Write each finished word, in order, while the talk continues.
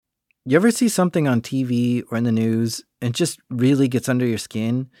You ever see something on TV or in the news and just really gets under your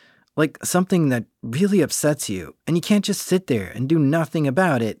skin? Like something that really upsets you, and you can't just sit there and do nothing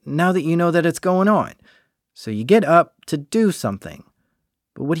about it now that you know that it's going on. So you get up to do something.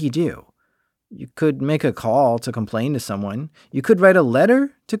 But what do? You could make a call to complain to someone. You could write a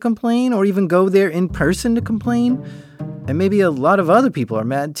letter to complain, or even go there in person to complain. And maybe a lot of other people are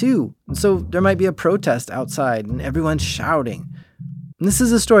mad too. And so there might be a protest outside and everyone's shouting. And this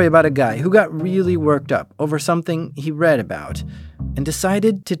is a story about a guy who got really worked up over something he read about and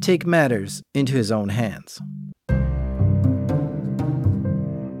decided to take matters into his own hands.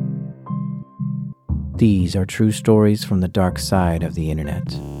 These are true stories from the dark side of the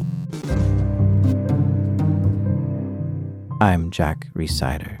internet. I'm Jack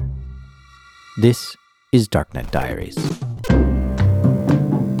Rhysider. This is Darknet Diaries.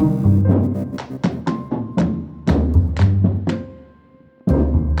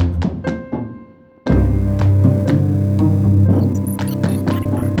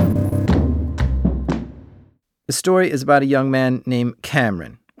 The story is about a young man named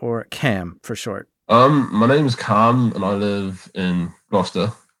Cameron, or Cam for short. My name is Cam, and I live in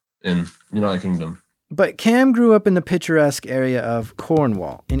Gloucester, in United Kingdom. But Cam grew up in the picturesque area of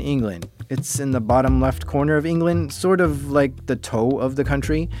Cornwall in England. It's in the bottom left corner of England, sort of like the toe of the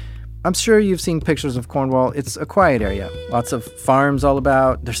country. I'm sure you've seen pictures of Cornwall. It's a quiet area. Lots of farms all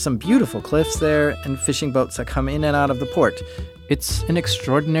about. There's some beautiful cliffs there and fishing boats that come in and out of the port. It's an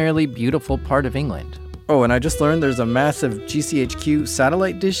extraordinarily beautiful part of England. Oh, and I just learned there's a massive GCHQ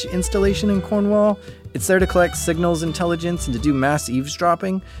satellite dish installation in Cornwall. It's there to collect signals intelligence and to do mass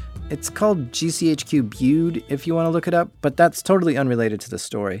eavesdropping. It's called GCHQ Bude if you want to look it up, but that's totally unrelated to the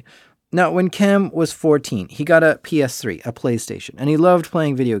story. Now, when Cam was 14, he got a PS3, a PlayStation, and he loved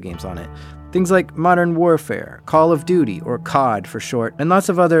playing video games on it. Things like Modern Warfare, Call of Duty, or COD for short, and lots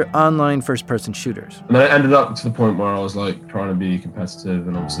of other online first-person shooters. And then it ended up to the point where I was like trying to be competitive,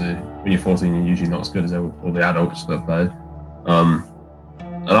 and obviously when you're 14, you're usually not as good as all the adults that play.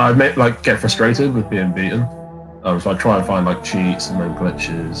 And I'd get frustrated with being beaten. So I'd try and find cheats and then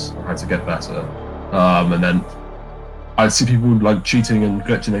glitches on how to get better. And then I'd see people cheating and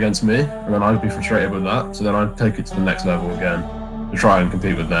glitching against me, and then I'd be frustrated with that. So then I'd take it to the next level again to try and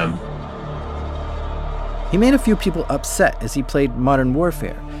compete with them. He made a few people upset as he played Modern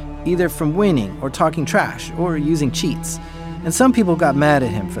Warfare, either from winning or talking trash or using cheats. And some people got mad at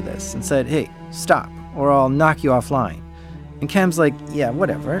him for this and said, "Hey, stop, or I'll knock you offline." And Cam's like, "Yeah,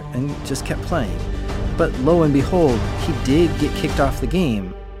 whatever," and just kept playing. But lo and behold, he did get kicked off the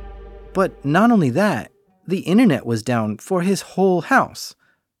game. But not only that, the internet was down for his whole house.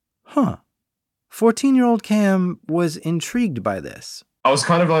 14-year-old Cam was intrigued by this. I was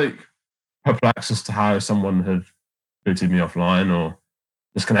kind of perplexed as to how someone had booted me offline or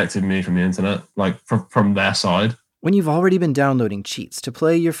disconnected me from the internet, from their side. When you've already been downloading cheats to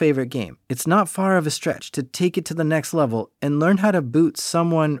play your favorite game, it's not far of a stretch to take it to the next level and learn how to boot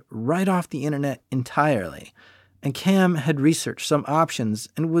someone right off the internet entirely. And Cam had researched some options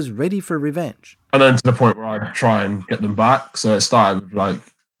and was ready for revenge. And then to the point where I'd try and get them back. So it started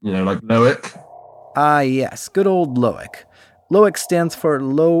with LOIC. Ah, yes, good old LOIC. LOIC stands for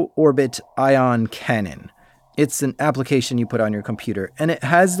Low Orbit Ion Cannon. It's an application you put on your computer, and it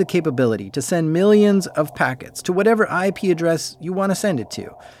has the capability to send millions of packets to whatever IP address you want to send it to,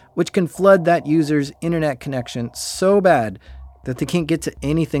 which can flood that user's internet connection so bad that they can't get to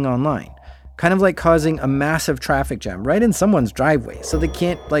anything online. Kind of like causing a massive traffic jam right in someone's driveway, so they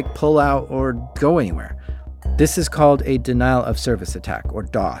can't pull out or go anywhere. This is called a denial of service attack, or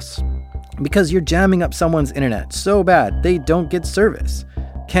DOS, because you're jamming up someone's internet so bad they don't get service.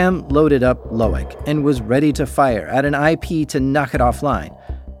 Cam loaded up LOIC and was ready to fire at an IP to knock it offline.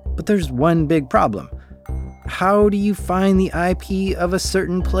 But there's one big problem. How do you find the IP of a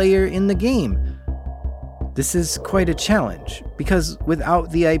certain player in the game? This is quite a challenge, because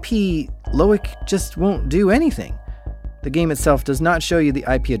without the IP, LOIC just won't do anything. The game itself does not show you the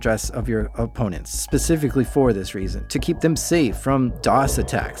IP address of your opponents, specifically for this reason, to keep them safe from DOS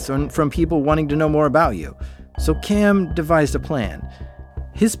attacks and from people wanting to know more about you. So Cam devised a plan.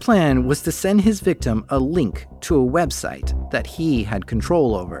 His plan was to send his victim a link to a website that he had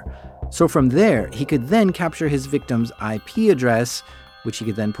control over. So from there, he could then capture his victim's IP address, which he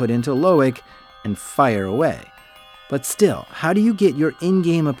could then put into LOIC and fire away. But still, how do you get your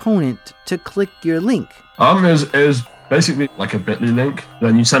in-game opponent to click your link? It was basically like a bit.ly link.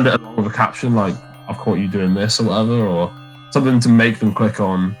 Then you send it along with a caption like, "I've caught you doing this," or whatever, or something to make them click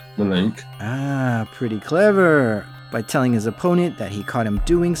on the link. Ah, pretty clever. By telling his opponent that he caught him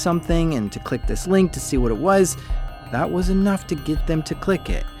doing something and to click this link to see what it was, that was enough to get them to click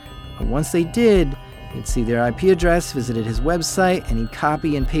it. But once they did, he'd see their IP address, visited his website, and he'd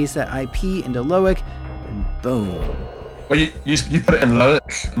copy and paste that IP into Loic, and boom. Well, you put it in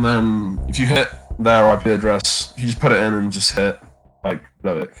Loic, and then if you hit their IP address, you just put it in and just hit like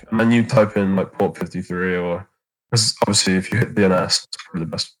Loic, and then you type in like port 53, or because obviously if you hit DNS, it's probably the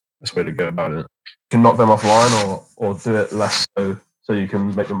best way to go about it. You can knock them offline or do it less so you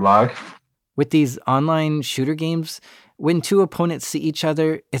can make them lag. With these online shooter games, when two opponents see each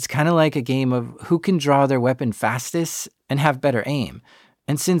other, it's kind of like a game of who can draw their weapon fastest and have better aim.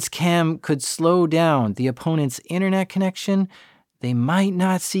 And since Cam could slow down the opponent's internet connection, they might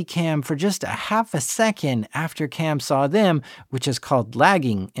not see Cam for just a half a second after Cam saw them, which is called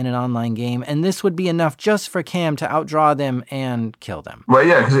lagging in an online game, and this would be enough just for Cam to outdraw them and kill them. Well,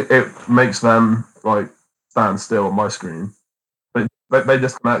 yeah, because it makes them like stand still on my screen. They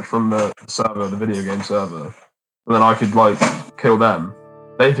disconnect from the server, the video game server, and then I could like kill them.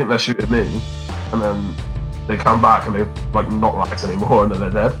 They think they're shooting me, and then they come back and they're like not lagged anymore, and then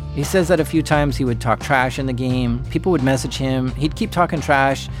they're dead. He says that a few times he would talk trash in the game. People would message him. He'd keep talking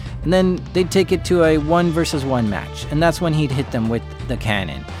trash, and then they'd take it to a 1-versus-1 match, and that's when he'd hit them with the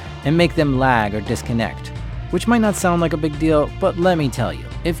cannon and make them lag or disconnect. Which might not sound like a big deal, but let me tell you,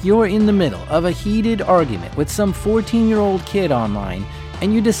 if you're in the middle of a heated argument with some 14-year-old kid online,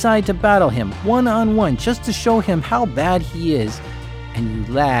 and you decide to battle him one-on-one just to show him how bad he is, and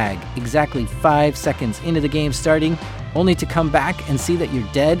you lag exactly 5 seconds into the game starting, only to come back and see that you're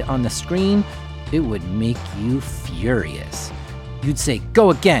dead on the screen, it would make you furious. You'd say,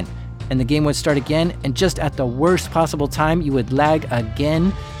 "Go again," and the game would start again, and just at the worst possible time, you would lag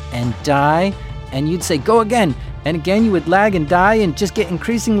again and die, and you'd say, "Go again," and again you would lag and die and just get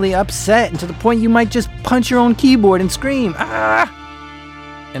increasingly upset, and to the point you might just punch your own keyboard and scream, "Ah!"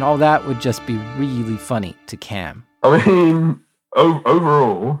 And all that would just be really funny to Cam. I mean,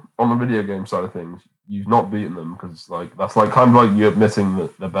 overall, on the video game side of things, you've not beaten them because like that's like kind of like you admitting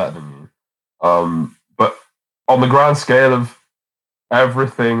that they're better than you. But on the grand scale of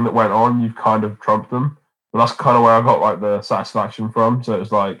everything that went on, you've kind of trumped them. But that's kind of where I got like the satisfaction from. So it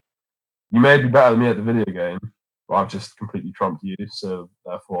was like, you may be better than me at the video game, but I've just completely trumped you, so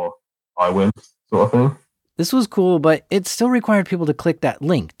therefore I win, sort of thing. This was cool, but it still required people to click that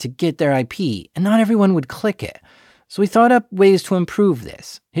link to get their IP, and not everyone would click it. So he thought up ways to improve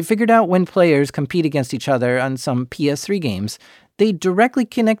this. He figured out when players compete against each other on some PS3 games, they directly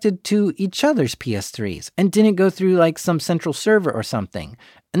connected to each other's PS3s and didn't go through like some central server or something.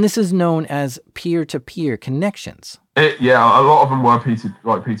 And this is known as peer-to-peer connections. Yeah, a lot of them were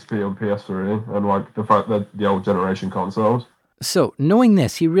P2P on PS3 and like the old generation consoles. So, knowing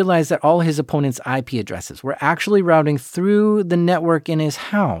this, he realized that all his opponent's IP addresses were actually routing through the network in his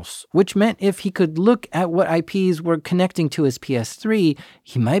house, which meant if he could look at what IPs were connecting to his PS3,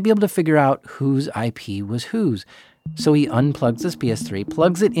 he might be able to figure out whose IP was whose. So he unplugs his PS3,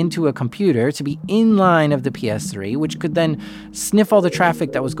 plugs it into a computer to be in line of the PS3, which could then sniff all the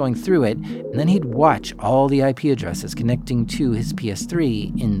traffic that was going through it, and then he'd watch all the IP addresses connecting to his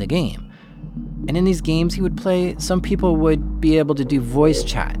PS3 in the game. And in these games he would play, some people would be able to do voice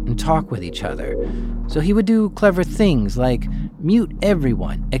chat and talk with each other. So he would do clever things like mute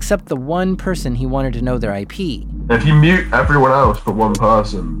everyone except the one person he wanted to know their IP. If you mute everyone else but one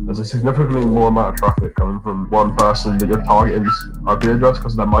person, there's a significantly more amount of traffic coming from one person that you're targeting's IP address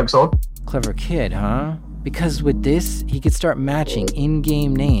because their mic's on. Clever kid, huh? Because with this, he could start matching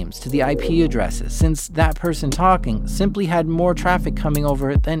in-game names to the IP addresses, since that person talking simply had more traffic coming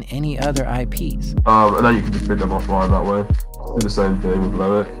over than any other IPs. And then you can just pick them offline that way. Do the same thing with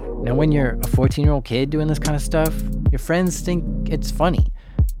Loic. Now when you're a 14-year-old kid doing this kind of stuff, your friends think it's funny.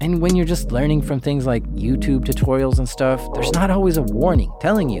 And when you're just learning from things like YouTube tutorials and stuff, there's not always a warning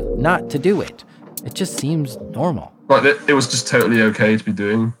telling you not to do it. It just seems normal. Like it was just totally okay to be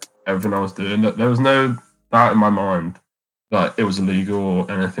doing everything I was doing. There was no doubt in my mind that it was illegal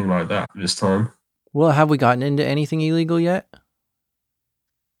or anything like that this time. Well, have we gotten into anything illegal yet?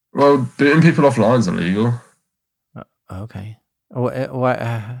 Well, booting people offline is illegal. Okay.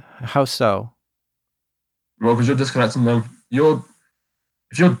 How so? Well, because you're disconnecting them.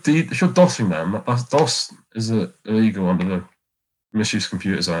 If you're DOSing them, that's DOS is illegal under the Misuse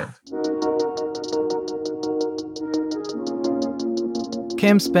Computers Act.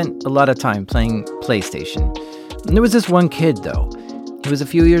 Cam spent a lot of time playing PlayStation. And there was this one kid, though. He was a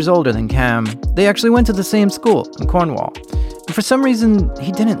few years older than Cam. They actually went to the same school in Cornwall. And for some reason,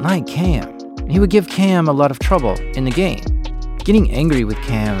 he didn't like Cam. He would give Cam a lot of trouble in the game, getting angry with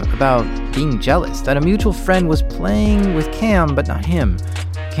Cam about being jealous that a mutual friend was playing with Cam but not him.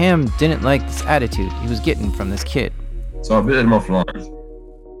 Cam didn't like this attitude he was getting from this kid. So I booted him offline.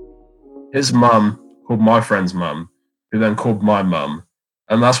 his mum called my friend's mum, who then called my mum,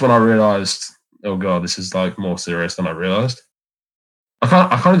 and that's when I realized, oh god, this is like more serious than I realized. I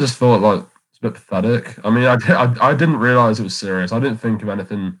kind of just thought like it's a bit pathetic. I mean, I didn't realize it was serious. I didn't think of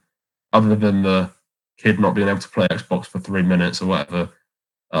anything other than the kid not being able to play Xbox for 3 minutes or whatever.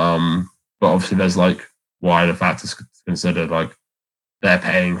 But obviously, there's like wider factors to consider, like they're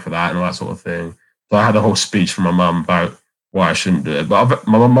paying for that and all that sort of thing. So I had a whole speech from my mum about why I shouldn't do it. But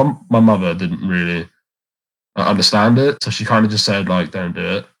my mother didn't really understand it, so she kind of just said like, "Don't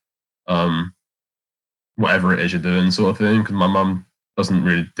do it." Whatever it is you're doing, sort of thing. Because my mum doesn't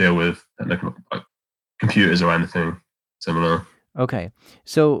really deal with technical, like computers or anything similar. Okay.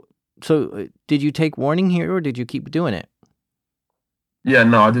 So did you take warning here or did you keep doing it? Yeah,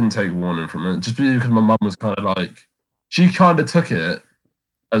 no, I didn't take warning from it. Just because my mum was kind of like, she kind of took it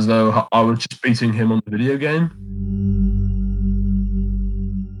as though I was just beating him on the video game.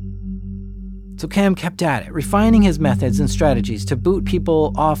 So Cam kept at it, refining his methods and strategies to boot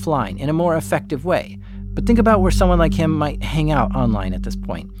people offline in a more effective way. But think about where someone like him might hang out online at this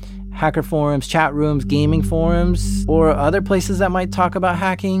point. Hacker forums, chat rooms, gaming forums, or other places that might talk about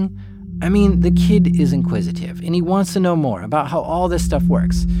hacking. I mean, the kid is inquisitive, and he wants to know more about how all this stuff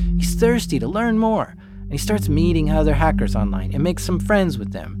works. He's thirsty to learn more, and he starts meeting other hackers online and makes some friends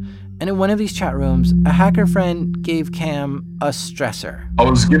with them. And in one of these chat rooms, a hacker friend gave Cam a stressor. I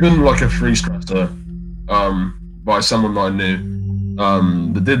was given like a free stressor by someone that I knew.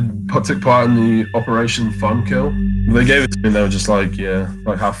 That did take part in the Operation Fun Kill. They gave it to me and they were just like, yeah,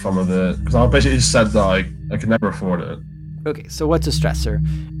 like have fun with it. Because I basically said that I could never afford it. Okay, so what's a stressor?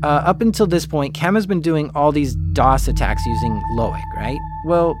 Up until this point, Cam has been doing all these DOS attacks using Loic, right?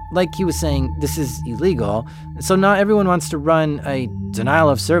 Well, like he was saying, this is illegal, so not everyone wants to run a denial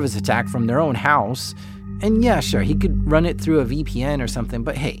of service attack from their own house. And yeah, sure, he could run it through a VPN or something,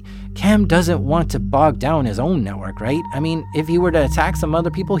 but hey, Cam doesn't want to bog down his own network, right? I mean, if he were to attack some other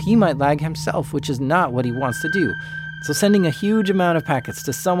people, he might lag himself, which is not what he wants to do. So sending a huge amount of packets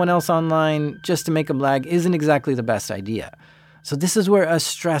to someone else online just to make them lag isn't exactly the best idea. So this is where a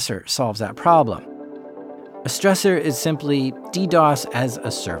stressor solves that problem. A stressor is simply DDoS as a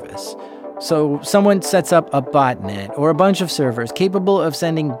service. So someone sets up a botnet or a bunch of servers capable of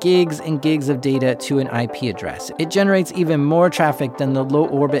sending gigs and gigs of data to an IP address. It generates even more traffic than the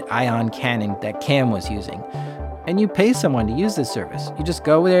low-orbit ion cannon that Cam was using. And you pay someone to use this service. You just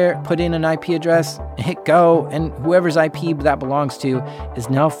go there, put in an IP address, hit go, and whoever's IP that belongs to is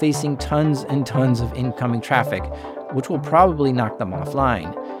now facing tons and tons of incoming traffic, which will probably knock them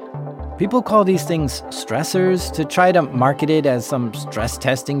offline. People call these things stressors to try to market it as some stress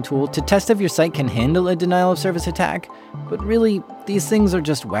testing tool to test if your site can handle a denial of service attack, but really, these things are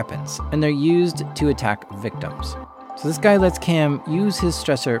just weapons, and they're used to attack victims. So this guy lets Cam use his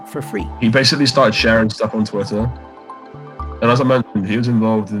stressor for free. He basically started sharing stuff on Twitter. And as I mentioned, he was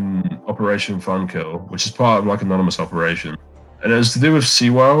involved in Operation Fun Kill, which is part of like anonymous operation. And it was to do with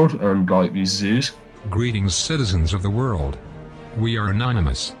SeaWorld and like these zoos. Greetings, citizens of the world. We are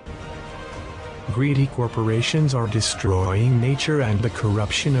anonymous. Greedy corporations are destroying nature and the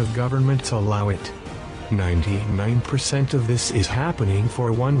corruption of governments allow it. 99% of this is happening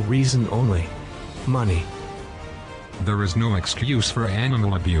for one reason only: money. There is no excuse for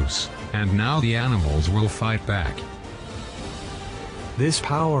animal abuse, and now the animals will fight back. This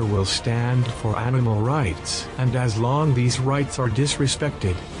power will stand for animal rights, and as long these rights are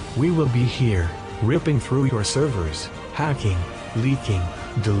disrespected, we will be here, ripping through your servers, hacking, leaking,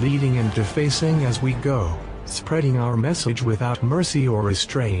 deleting and defacing as we go, spreading our message without mercy or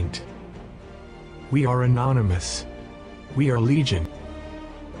restraint. We are anonymous. We are Legion.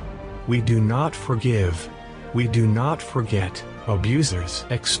 We do not forgive. We do not forget. Abusers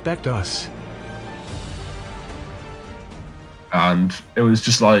expect us. And it was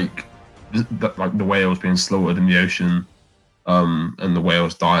just like the whales being slaughtered in the ocean, and the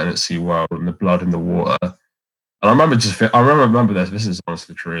whales dying at SeaWorld, and the blood in the water. And I remember this. This is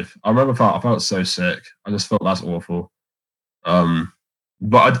honestly the truth. I felt so sick. I just felt that's awful.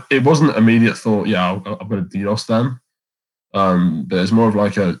 But it wasn't an immediate thought. Yeah, I'm going to DDoS them. But it's more of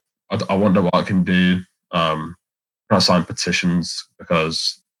like I wonder what I can do. Trying to sign petitions,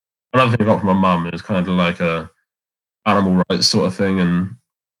 because another thing I got from my mum is kind of like a animal rights sort of thing, and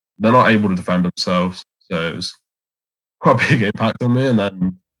they're not able to defend themselves. So it was quite a big impact on me. And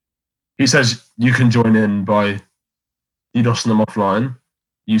then he says you can join in by DDoSing them offline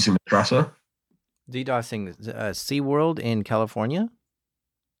using the stressor. DDoSing SeaWorld in California?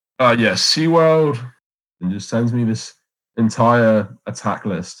 Yeah, SeaWorld, and just sends me this entire attack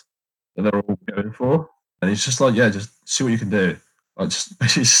list that they're all going for. And he's just like, yeah, just see what you can do. Like just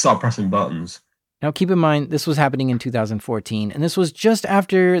basically start pressing buttons. Now, keep in mind, this was happening in 2014, and this was just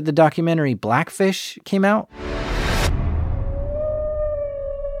after the documentary Blackfish came out.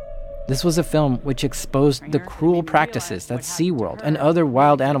 This was a film which exposed the cruel practices that SeaWorld and other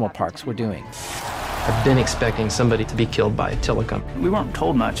wild animal parks were doing. I've been expecting somebody to be killed by a telecom. We weren't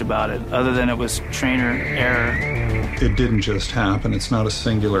told much about it, other than it was trainer error. It didn't just happen. It's not a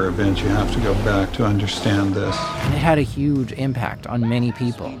singular event. You have to go back to understand this. And it had a huge impact on many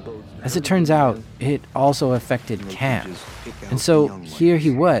people. As it turns out, it also affected Cam. And so here he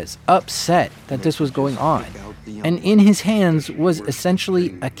was, upset that this was going on. And in his hands was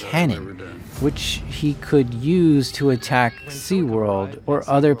essentially a cannon, which he could use to attack SeaWorld or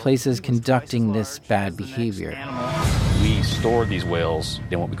other places conducting this bad behavior. We stored these whales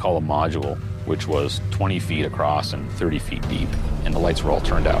in what we call a module, which was 20 feet across and 30 feet deep, and the lights were all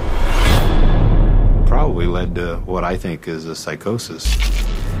turned out. Probably led to what I think is a psychosis.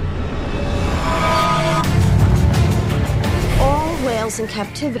 Whales in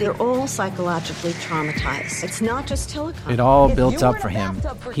captivity are all psychologically traumatized. It's not just telecom. It all built up for him.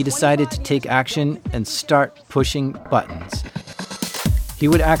 He decided to take action and start pushing buttons. He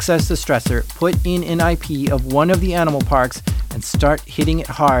would access the stressor, put in an IP of one of the animal parks, and start hitting it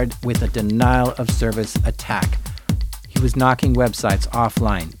hard with a denial of service attack. He was knocking websites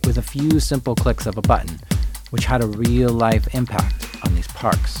offline with a few simple clicks of a button, which had a real-life impact on these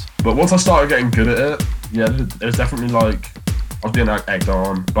parks. But once I started getting good at it, yeah, it was definitely like I was being egged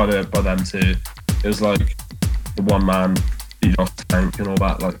on by them too. It was like the one man, DDoS tank and all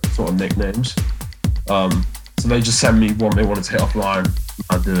that, like sort of nicknames. So they just send me what they wanted to hit offline.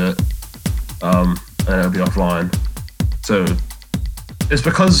 I'd do it, and it'll be offline. So it's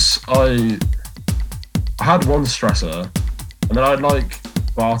because I had one stressor, and then I'd like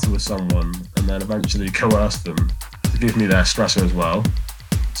barter with someone, and then eventually coerce them to give me their stressor as well.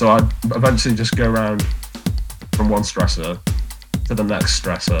 So I'd eventually just go around from one stressor to the next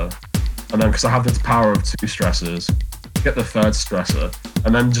stressor, and then because I have the power of 2 stressors, get the third stressor,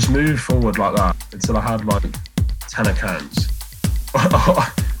 and then just move forward like that until I had like 10 accounts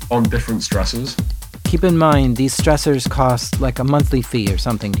on different stressors. Keep in mind, these stressors cost like a monthly fee or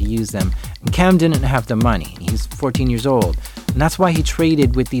something to use them, and Cam didn't have the money. He's 14 years old, and that's why he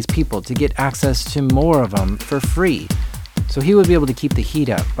traded with these people to get access to more of them for free. So he would be able to keep the heat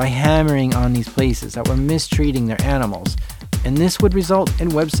up by hammering on these places that were mistreating their animals. And this would result in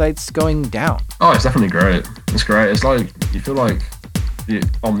websites going down. Oh, it's definitely great. It's great. It's like, you feel like the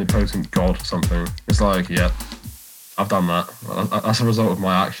omnipotent god or something. It's like, yeah, I've done that. That's a result of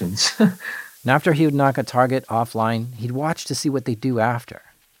my actions. And after he would knock a target offline, he'd watch to see what they do after.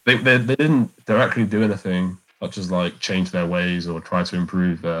 They didn't directly do anything, such as like change their ways or try to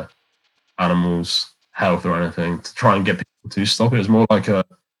improve their animals' health or anything to try and get people to stop it. It was more like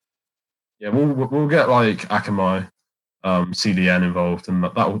we'll get like Akamai, CDN involved, and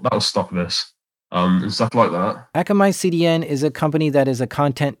that'll stop this, and stuff like that. Akamai CDN is a company that is a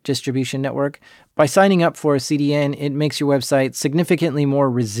content distribution network. By signing up for a CDN, it makes your website significantly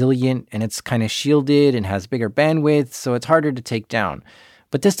more resilient, and it's kind of shielded and has bigger bandwidth, so it's harder to take down.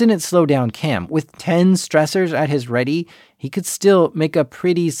 But this didn't slow down Cam. With 10 stressors at his ready, he could still make a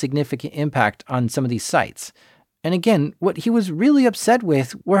pretty significant impact on some of these sites. And again, what he was really upset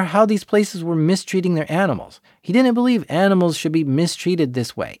with were how these places were mistreating their animals. He didn't believe animals should be mistreated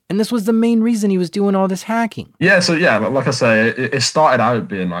this way. And this was the main reason he was doing all this hacking. Yeah, so yeah, like I say, it started out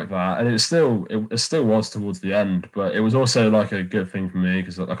being like that, and it still was towards the end, but it was also like a good thing for me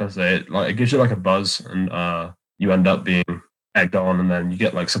because, like I say, it gives you like a buzz, and you end up being egged on, and then you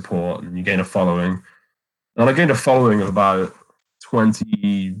get like support, and you gain a following. And I gained a following of about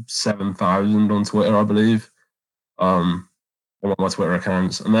 27,000 on Twitter, I believe. On one of my Twitter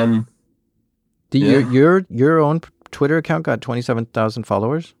accounts, and then your own Twitter account got 27,000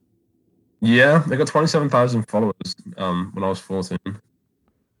 followers. Yeah, they got 27,000 followers when I was 14.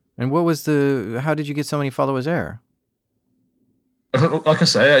 And how did you get so many followers there? Like I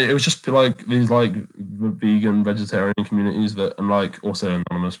say, it was just like these like vegan, vegetarian communities that, and like also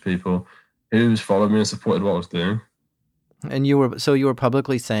anonymous people who just followed me and supported what I was doing. And you were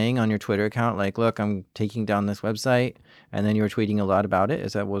publicly saying on your Twitter account, like, look, I'm taking down this website, and then you were tweeting a lot about it.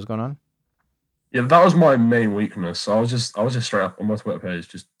 Is that what was going on? Yeah, that was my main weakness. So I was just straight up on my Twitter page,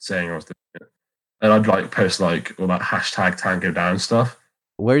 just saying I was doing it. And I'd like post like all that hashtag Tango Down stuff.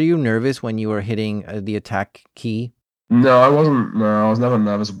 Were you nervous when you were hitting the attack key? No, I wasn't. No, I was never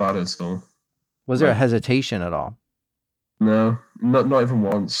nervous about it at all. Was there a hesitation at all? No, not even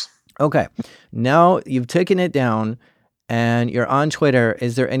once. Okay. Now you've taken it down and you're on Twitter.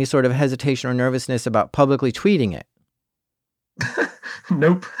 Is there any sort of hesitation or nervousness about publicly tweeting it?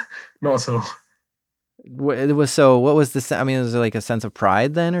 Nope, not at all. It was so. What was the? I mean, was it like a sense of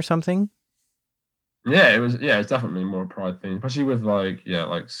pride then, or something? Yeah, it was. Yeah, it's definitely more a pride thing, especially with like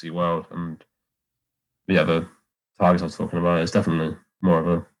SeaWorld and the other targets I was talking about. It's definitely more of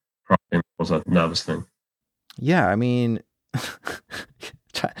a pride thing, was a nervous thing. Yeah, I mean,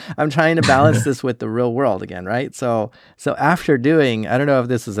 I'm trying to balance this with the real world again, right? So after doing, I don't know if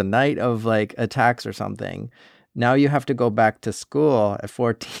this is a night of like attacks or something. Now you have to go back to school at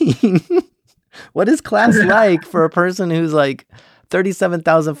 14. What is class like for a person who's like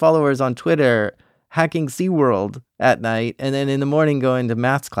 37,000 followers on Twitter, hacking SeaWorld at night, and then in the morning going to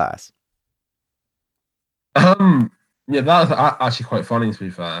maths class? Yeah, that was actually quite funny, to be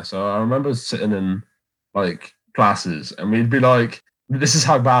fair. So I remember sitting in like classes, and we'd be like, "This is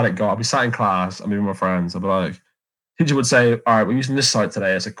how bad it got." I'd be sat in class, I'd be with my friends. I'd be like, teacher would say, "All right, we're using this site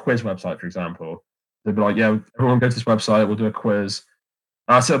today as a quiz website, for example." They'd be like, "Yeah, everyone go to this website. We'll do a quiz."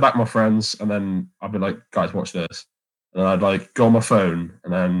 And I'd sit back with my friends, and then I'd be like, "Guys, watch this." And then I'd like go on my phone,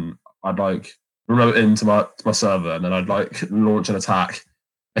 and then I'd like remote into my server, and then I'd like launch an attack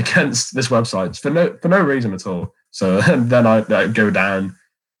against this website for no reason at all. So and then I'd go down.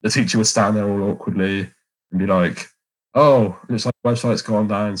 The teacher would stand there all awkwardly and be like, "Oh, looks like the website's gone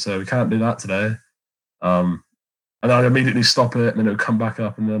down, so we can't do that today." And then I'd immediately stop it, and then it would come back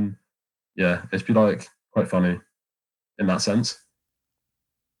up, and then it'd be like quite funny in that sense.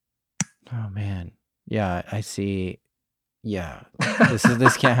 Oh man, yeah, I see. Yeah,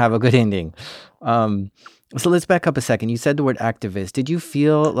 this can't have a good ending. So let's back up a second. You said the word activist. Did you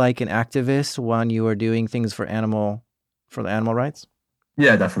feel like an activist when you were doing things for the animal rights?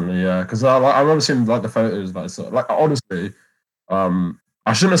 Yeah, definitely. Yeah, because I remember seeing like the photos that I saw. Like honestly,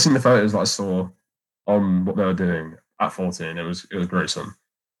 I shouldn't have seen the photos that I saw on what they were doing at 14. It was gruesome.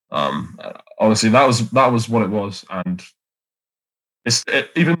 Honestly, that was what it was, and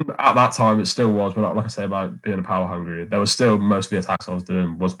even at that time it still was. But like I say about being a power hungry, there was still most of the attacks I was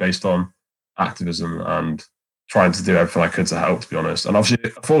doing was based on activism and trying to do everything I could to help. To be honest, and obviously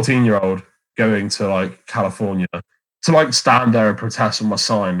a 14-year-old going to like California to like stand there and protest with my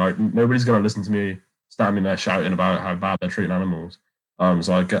sign, like nobody's going to listen to me standing there shouting about how bad they're treating animals.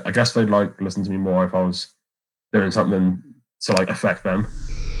 So I guess they'd like listen to me more if I was doing something to like affect them.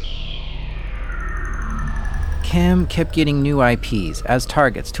 Cam kept getting new IPs as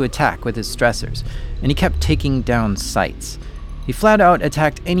targets to attack with his stressors, and he kept taking down sites. He flat out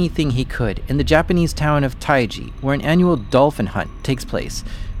attacked anything he could in the Japanese town of Taiji, where an annual dolphin hunt takes place,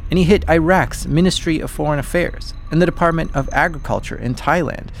 and he hit Iraq's Ministry of Foreign Affairs and the Department of Agriculture in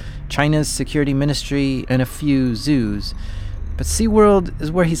Thailand, China's Security Ministry, and a few zoos. But SeaWorld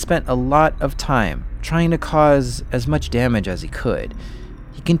is where he spent a lot of time trying to cause as much damage as he could.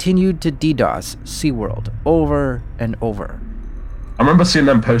 He continued to DDoS SeaWorld over and over. I remember seeing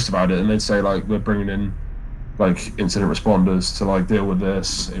them post about it, and they'd say like we're bringing in like incident responders to like deal with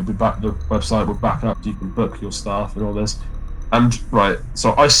this. It'll be back. The website will back up. You can book your staff and all this. And right,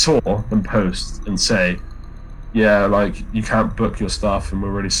 so I saw them post and say, "Yeah, like you can't book your stuff, and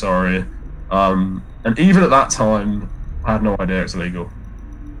we're really sorry." And even at that time, I had no idea it's illegal.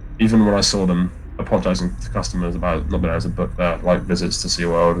 Even when I saw them apologizing to customers about not being able to book their like visits to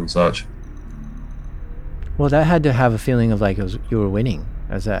SeaWorld and such. Well, that had to have a feeling of like you were winning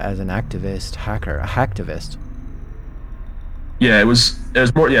as an activist hacker, a hacktivist. Yeah, it was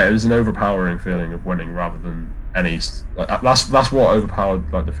more. Yeah, it was an overpowering feeling of winning rather than any. Like, that's what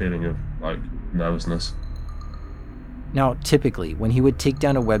overpowered like the feeling of like nervousness. Now, typically, when he would take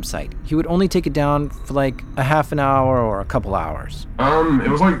down a website, he would only take it down for like a half an hour or a couple hours. It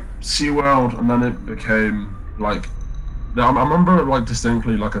was like SeaWorld, and then it became like I remember like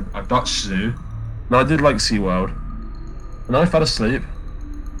distinctly like a Dutch zoo. And I did like SeaWorld, and then I fell asleep.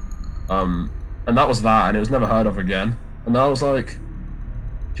 And that was that, and it was never heard of again. And I was like,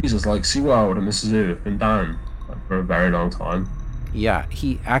 Jesus, like SeaWorld and this zoo have been down like, for a very long time. Yeah,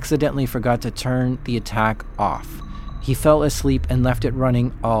 he accidentally forgot to turn the attack off. He fell asleep and left it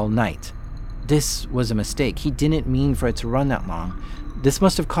running all night. This was a mistake. He didn't mean for it to run that long. This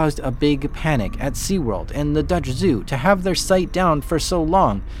must have caused a big panic at SeaWorld and the Dutch Zoo to have their site down for so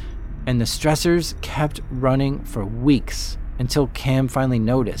long. And the stressors kept running for weeks until Cam finally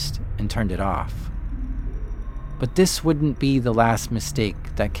noticed and turned it off. But this wouldn't be the last mistake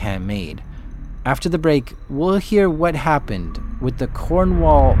that Cam made. After the break, we'll hear what happened with the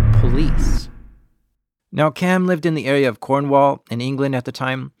Cornwall police. Now, Cam lived in the area of Cornwall in England at the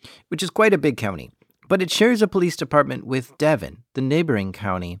time, which is quite a big county, but it shares a police department with Devon, the neighboring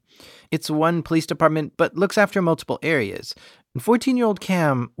county. It's one police department, but looks after multiple areas. And 14-year-old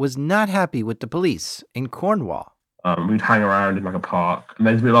Cam was not happy with the police in Cornwall. We'd hang around in like a park, and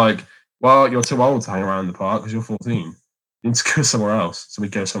they'd be like, "Well, you're too old to hang around in the park because you're 14. You need to go somewhere else." So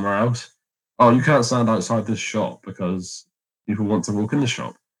we'd go somewhere else. "Oh, you can't stand outside this shop because people want to walk in the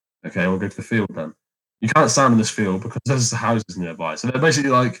shop." "Okay, we'll go to the field then." "You can't stand in this field because there's houses nearby." So they're basically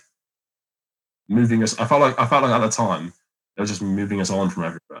like moving us. I felt like at the time they were just moving us on from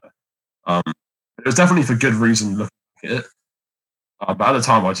everywhere. It was definitely for good reason looking at it. But at the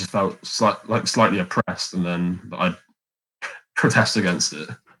time, I just felt slightly oppressed, and then I'd protest against it.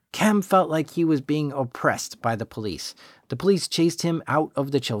 Cam felt like he was being oppressed by the police. The police chased him out of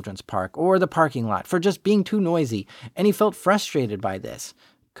the children's park or the parking lot for just being too noisy, and he felt frustrated by this.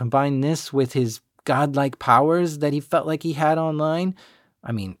 Combine this with his godlike powers that he felt like he had online.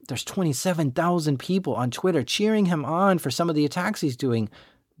 I mean, there's 27,000 people on Twitter cheering him on for some of the attacks he's doing.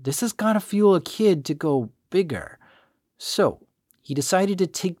 This has got to fuel a kid to go bigger. So he decided to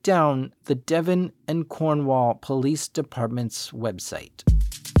take down the Devon and Cornwall Police Department's website.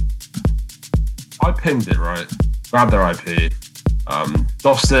 I pinged it, right? Grabbed their IP,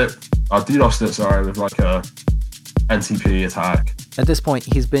 DDoSed it, with like a NTP attack. At this point,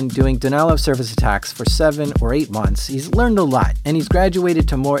 he's been doing denial of service attacks for 7 or 8 months. He's learned a lot, and he's graduated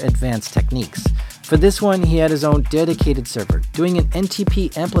to more advanced techniques. For this one, he had his own dedicated server, doing an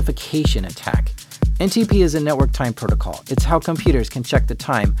NTP amplification attack. NTP is a network time protocol. It's how computers can check the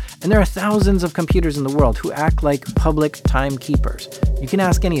time, and there are thousands of computers in the world who act like public timekeepers. You can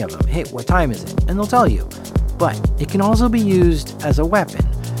ask any of them, "Hey, what time is it?" and they'll tell you. But it can also be used as a weapon.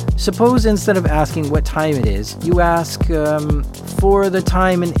 Suppose instead of asking what time it is, you ask for the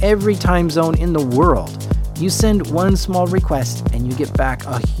time in every time zone in the world. You send one small request and you get back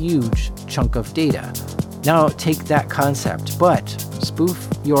a huge chunk of data. Now take that concept, but spoof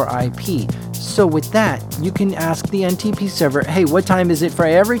your IP. So with that, you can ask the NTP server, "Hey, what time is it for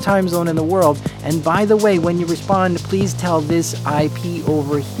every time zone in the world? And by the way, when you respond, please tell this IP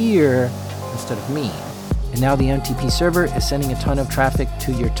over here instead of me." And now the NTP server is sending a ton of traffic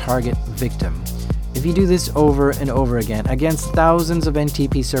to your target victim. If you do this over and over again against thousands of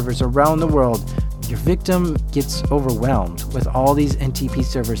NTP servers around the world, your victim gets overwhelmed with all these NTP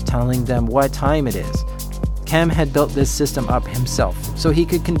servers telling them what time it is. Cam had built this system up himself so he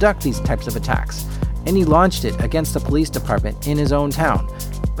could conduct these types of attacks, and he launched it against the police department in his own town.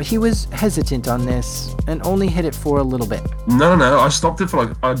 But he was hesitant on this and only hit it for a little bit. No, I stopped it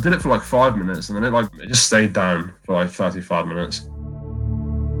I did it for 5 minutes, and then it just stayed down for 35 minutes.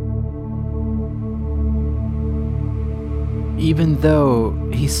 Even though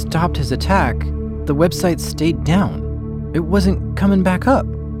he stopped his attack, the website stayed down. It wasn't coming back up.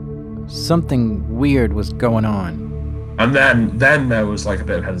 Something weird was going on. And then there was a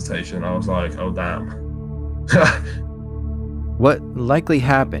bit of hesitation. I was like, oh damn. What likely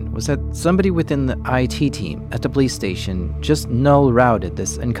happened was that somebody within the IT team at the police station just null routed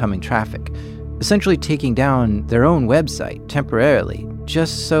this incoming traffic, essentially taking down their own website temporarily,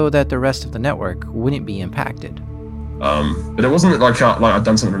 just so that the rest of the network wouldn't be impacted. But it wasn't like I'd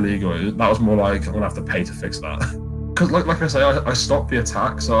done something illegal. That was more like I'm gonna have to pay to fix that. Because like I say, I stopped the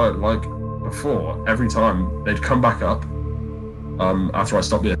attack. So before, every time they'd come back up after I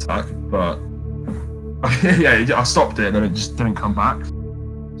stopped the attack, but yeah, I stopped it and then it just didn't come back.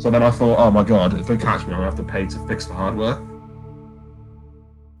 So then I thought, oh my god, if they catch me, I'm gonna have to pay to fix the hardware.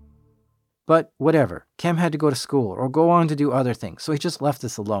 But whatever, Cam had to go to school or go on to do other things, so he just left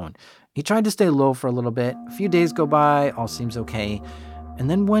this alone. He tried to stay low for a little bit. A few days go by, all seems okay. And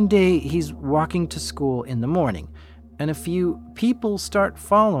then one day he's walking to school in the morning, and a few people start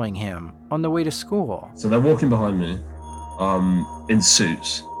following him on the way to school. So they're walking behind me, in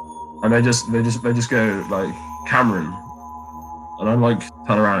suits, and they just go like, "Cameron," and I'm like,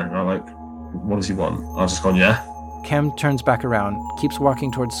 turn around and I'm like, "What does he want?" And I was just going, "Yeah." Cam turns back around, keeps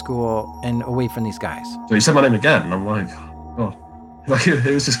walking towards school and away from these guys. So he said my name again, and I'm like, "God," like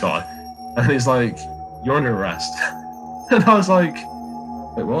who's this guy? And he's like, "You're under arrest." And I was like,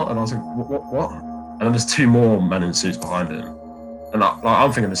 "Wait, what?" And I was like, "What?" And then there's two more men in suits behind him, and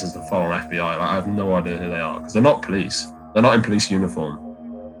I'm thinking this is the full FBI. I have no idea who they are because they're not police. They're not in police uniform.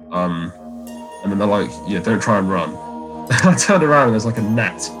 And then they're like, "Yeah, don't try and run." I turned around and there's like a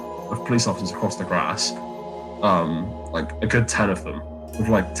net of police officers across the grass, like a good 10 of them, with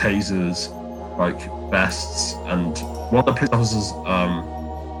like tasers, like vests, and one of the police officers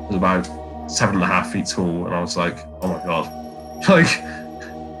was about 7.5 feet tall, and I was like, oh my god, like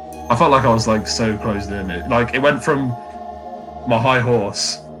I felt like I was like so closed in. It went from my high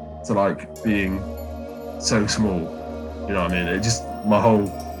horse to like being so small, you know what I mean? It just, my whole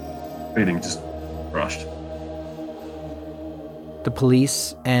feeling just rushed. The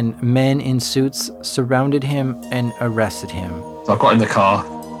police and men in suits surrounded him and arrested him. So I got in the car,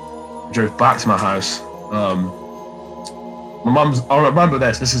 drove back to my house. My mum's, I remember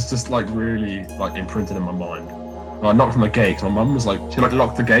this is just like really like imprinted in my mind. I knocked on the gate, because my mum was like, she like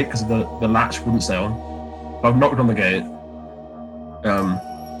locked the gate because the latch wouldn't stay on. So I've knocked on the gate. And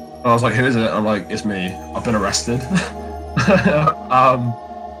I was like, who is it? I'm like, it's me. I've been arrested.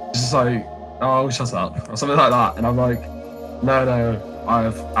 Just like, oh, shut up, or something like that. And I'm like, no,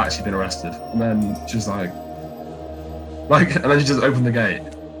 I've actually been arrested. And then she's like, and then she just opened the gate.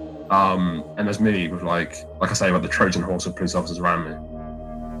 And there's me with like I say, about the Trojan horse of police officers around me.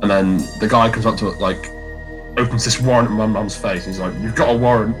 And then the guy comes up to it, like, opens this warrant in my mum's face. And he's like, you've got a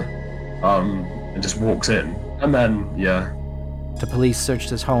warrant. And just walks in. And then, yeah. The police searched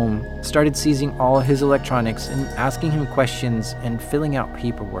his home, started seizing all his electronics and asking him questions and filling out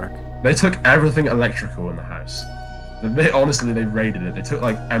paperwork. They took everything electrical in the house. They raided it. They took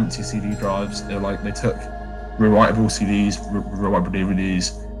like empty CD drives. They took rewritable CDs, rewritable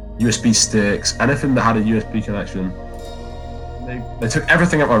DVDs, USB sticks, anything that had a USB connection. They took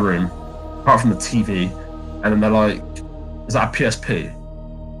everything out my room, apart from the TV, and then they're like, is that a PSP?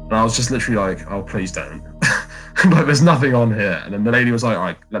 And I was just literally like, oh, please don't. Like, there's nothing on here. And then the lady was like, all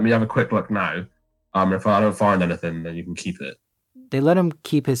right, let me have a quick look now. If I don't find anything, then you can keep it. They let him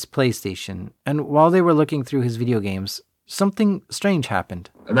keep his PlayStation, and while they were looking through his video games, something strange happened.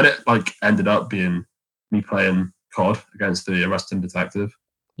 And then it ended up being me playing COD against the arresting detective.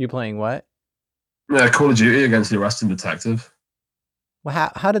 You playing what? Yeah, Call of Duty against the arresting detective.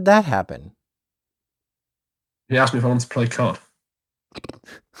 Well, how did that happen? He asked me if I wanted to play COD.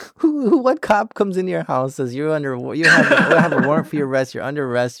 What cop comes into your house, says you have a warrant for your arrest, you're under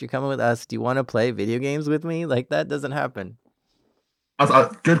arrest, you're coming with us, do you want to play video games with me? Like, that doesn't happen.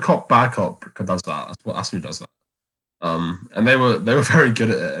 Good cop, bad cop does that. That's who does that. And they were very good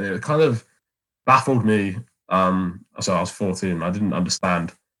at it, and it kind of baffled me. So I was 14. I didn't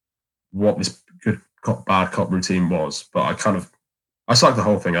understand what this good cop, bad cop routine was, but I psyched the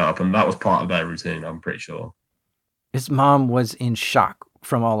whole thing up, and that was part of their routine, I'm pretty sure. His mom was in shock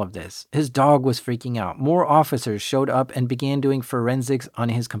from all of this. His dog was freaking out. More officers showed up and began doing forensics on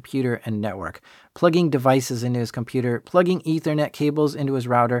his computer and network, plugging devices into his computer, plugging Ethernet cables into his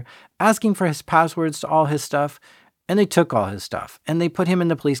router, asking for his passwords to all his stuff. And they took all his stuff, and they put him in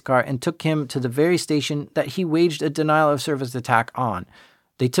the police car and took him to the very station that he waged a denial of service attack on.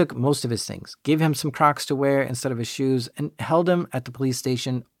 They took most of his things, gave him some Crocs to wear instead of his shoes, and held him at the police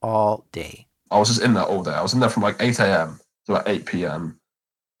station all day. I was just in there all day. I was in there from 8 a.m. to 8 p.m.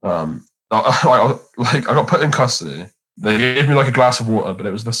 I got put in custody. They gave me a glass of water, but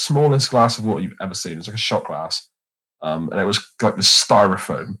it was the smallest glass of water you've ever seen. It was like a shot glass. And it was like this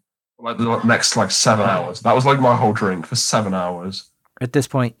styrofoam. The next 7 hours. That was my whole drink for 7 hours. At this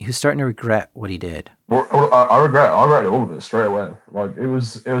point, he was starting to regret what he did. I regret all of it straight away. It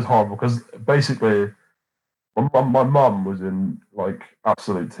was horrible, because basically my mum was in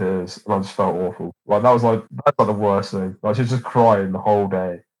absolute tears, and I just felt awful. That's the worst thing. She was just crying the whole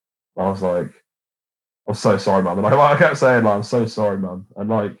day. I was like, I'm so sorry, Mum. And I kept saying, I'm so sorry, Mum.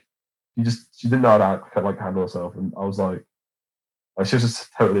 And she didn't know how to handle herself, and I was like she was just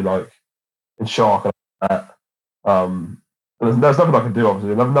totally in shock. And there's nothing I could do,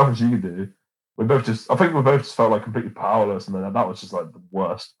 obviously. There's nothing she could do. I think we both just felt completely powerless, and then that was just the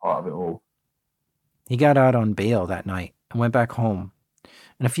worst part of it all. He got out on bail that night and went back home.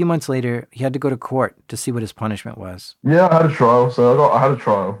 And a few months later, he had to go to court to see what his punishment was. Yeah, I had a trial. So I had a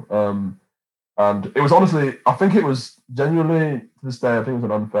trial. And it was honestly, I think it was genuinely, to this day, I think it was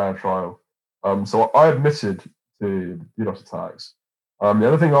an unfair trial. So I admitted to DDoS attacks. The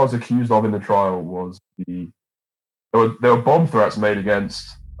other thing I was accused of in the trial was there were bomb threats made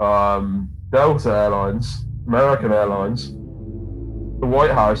against Delta Airlines, American Airlines, the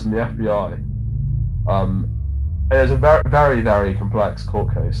White House, and the FBI. It was a very, very, very complex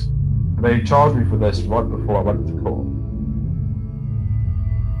court case. They charged me for this right before I went to court.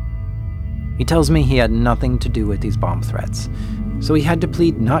 He tells me he had nothing to do with these bomb threats, so he had to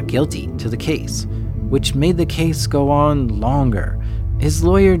plead not guilty to the case, which made the case go on longer. His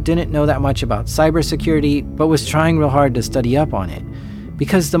lawyer didn't know that much about cybersecurity, but was trying real hard to study up on it.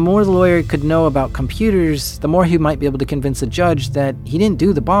 Because the more the lawyer could know about computers, the more he might be able to convince a judge that he didn't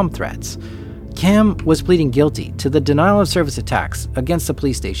do the bomb threats. Cam was pleading guilty to the denial of service attacks against the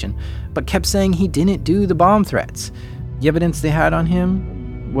police station, but kept saying he didn't do the bomb threats. The evidence they had on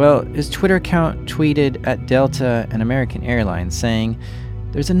him? Well, his Twitter account tweeted at Delta and American Airlines saying,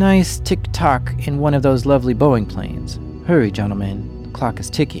 "There's a nice tick-tock in one of those lovely Boeing planes. Hurry, gentlemen, the clock is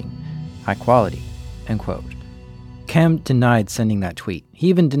ticking. High quality," end quote. Cam denied sending that tweet. He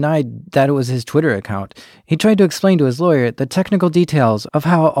even denied that it was his Twitter account. He tried to explain to his lawyer the technical details of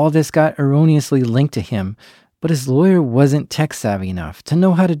how all this got erroneously linked to him, but his lawyer wasn't tech-savvy enough to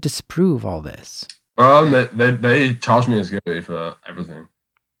know how to disprove all this. They charged me as guilty for everything.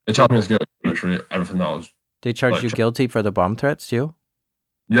 They charged me as guilty for literally everything that was... They charged you guilty for the bomb threats too?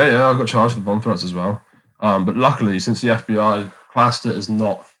 Yeah, I got charged with bomb threats as well. But luckily, since the FBI classed it as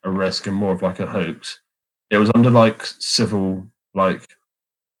not a risk and more of like a hoax, it was under like civil like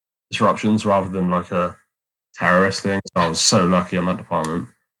disruptions rather than like a terrorist thing. So I was so lucky on that department.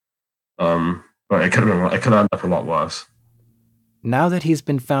 But it could have ended up a lot worse. Now that he's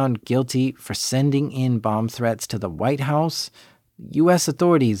been found guilty for sending in bomb threats to the White House, U.S.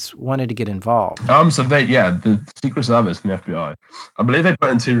 authorities wanted to get involved. So the Secret Service and the FBI, I believe they put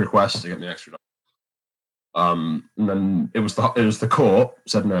in 2 requests to get me extradited. And then it was the court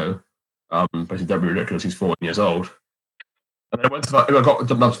said no. Basically, that'd be ridiculous. He's 14 years old. And then I went to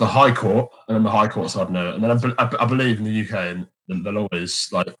the High Court, and then the High Court said no. And then I believe in the UK, and the lawyers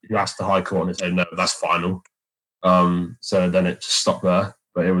like you asked the High Court and they say no, that's final. So then it just stopped there.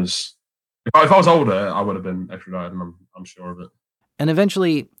 But it was if I was older, I would have been extradited, and I'm sure of it. And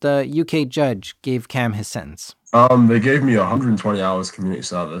eventually, the UK judge gave Cam his sentence. They gave me 120 hours community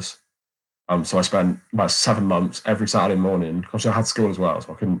service. So I spent about 7 months every Saturday morning, because I had school as well,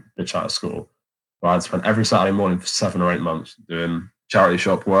 so I couldn't ditch out of school. But I'd spend every Saturday morning for 7 or 8 months doing charity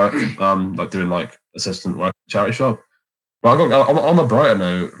shop work, like doing like assistant work at charity shop. But I got on a brighter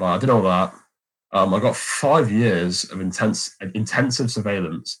note, like I did all that. I got 5 years of intensive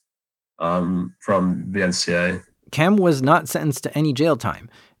surveillance from the NCA. Cam was not sentenced to any jail time.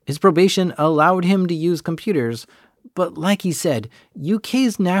 His probation allowed him to use computers, but like he said,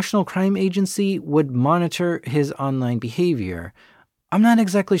 UK's National Crime Agency would monitor his online behavior. I'm not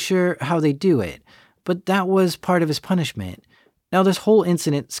exactly sure how they do it, but that was part of his punishment. Now, this whole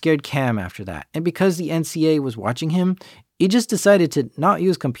incident scared Cam after that, and because the NCA was watching him, he just decided to not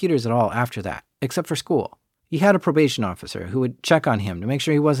use computers at all after that, except for school. He had a probation officer who would check on him to make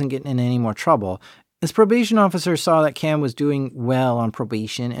sure he wasn't getting in any more trouble. His probation officer saw that Cam was doing well on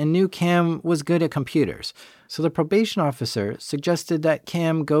probation and knew Cam was good at computers. So the probation officer suggested that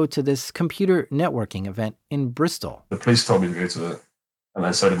Cam go to this computer networking event in Bristol. The police told me to go to it, and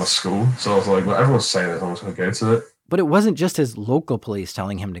then so did my school. So I was like, well, everyone's saying this, I'm just going to go to it. But it wasn't just his local police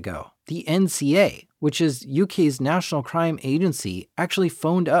telling him to go. The NCA, which is UK's National Crime Agency, actually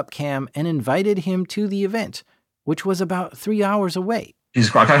phoned up Cam and invited him to the event, which was about 3 hours away. Jesus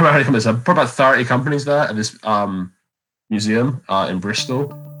Christ, I can't remember how many companies. There are probably about 30 companies there at this museum in Bristol.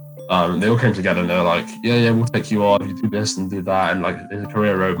 They all came together and they were like, yeah, we'll take you on if you do this and do that, and like there's a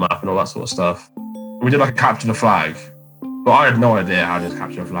career roadmap and all that sort of stuff. And we did like a capture the flag, but I had no idea how to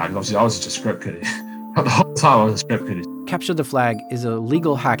capture the flag. Obviously, I was just a script kiddie. The whole time I was a script kiddie. Capture the flag is a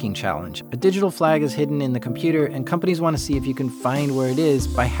legal hacking challenge. A digital flag is hidden in the computer, and companies want to see if you can find where it is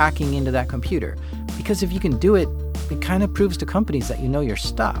by hacking into that computer. Because if you can do it, it kind of proves to companies that you know your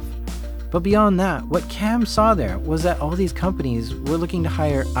stuff. But beyond that, what Cam saw there was that all these companies were looking to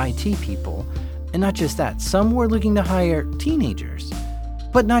hire IT people. And not just that, some were looking to hire teenagers.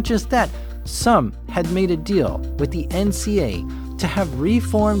 But not just that, some had made a deal with the NCA to have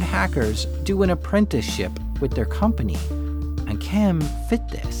reformed hackers do an apprenticeship with their company. And Cam fit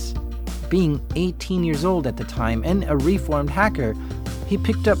this. Being 18 years old at the time and a reformed hacker, he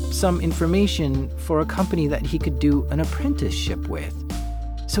picked up some information for a company that he could do an apprenticeship with.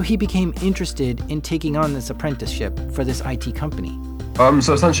 So he became interested in taking on this apprenticeship for this IT company.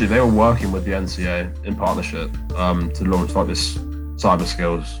 So essentially, they were working with the NCA in partnership to launch like this cyber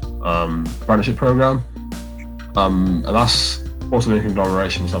skills apprenticeship program. And that's also in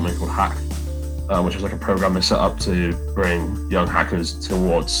conglomeration with something called Hack, which is like a program they set up to bring young hackers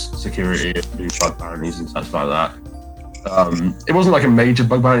towards security, bug bounties and such like that. It wasn't like a major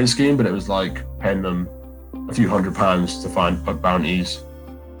bug bounty scheme, but it was like paying them a few £100 to find bug bounties,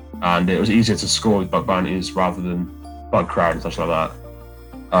 and it was easier to score with bug bounties rather than bug crowd and such like that.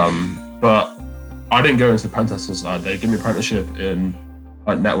 But I didn't go into the pen testing side. They gave me an apprenticeship in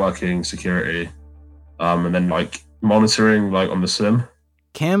like networking, security, and then like monitoring like on the SIM.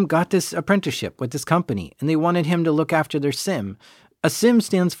 Cam got this apprenticeship with this company, and they wanted him to look after their SIM. A SIM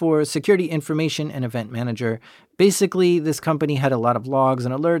stands for Security Information and Event Manager. Basically, this company had a lot of logs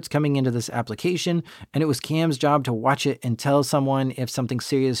and alerts coming into this application, and it was Cam's job to watch it and tell someone if something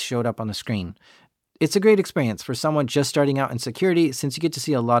serious showed up on the screen. It's a great experience for someone just starting out in security, since you get to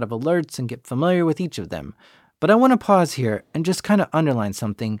see a lot of alerts and get familiar with each of them. But I want to pause here and just kind of underline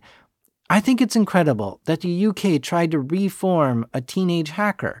something. I think it's incredible that the UK tried to reform a teenage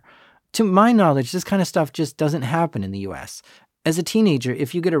hacker. To my knowledge, this kind of stuff just doesn't happen in the US. As a teenager,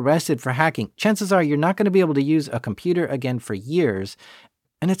 if you get arrested for hacking, chances are you're not going to be able to use a computer again for years.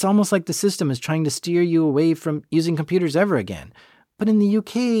 And it's almost like the system is trying to steer you away from using computers ever again. But in the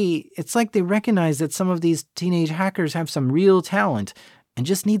UK, it's like they recognize that some of these teenage hackers have some real talent and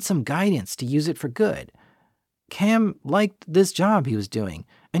just need some guidance to use it for good. Cam liked this job he was doing,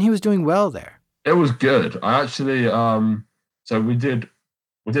 and he was doing well there. It was good. I actually, so we did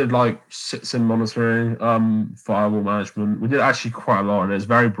like SIM monitoring, firewall management. We did actually quite a lot, and it's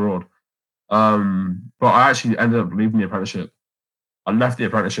very broad. But I actually ended up leaving the apprenticeship. I left the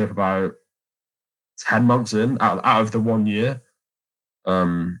apprenticeship about 10 months in, out of the 1 year.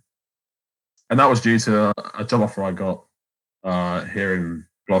 And that was due to a job offer I got here in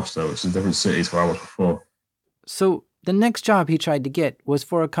Gloucester, which is a different city to where I was before. So the next job he tried to get was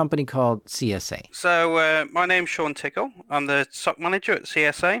for a company called CSA. So my name's Sean Tickle. I'm the SOC manager at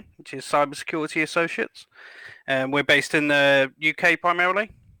CSA, which is Cybersecurity Associates. We're based in the UK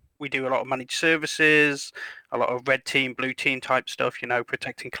primarily. We do a lot of managed services, a lot of red team, blue team type stuff,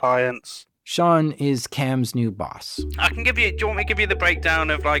 protecting clients. Sean is Cam's new boss. Do you want me to give you the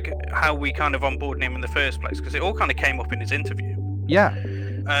breakdown of like how we kind of onboarded him in the first place? Because it all kind of came up in his interview. Yeah.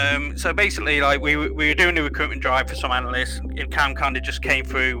 So basically, like we were doing a recruitment drive for some analysts, and Cam kind of just came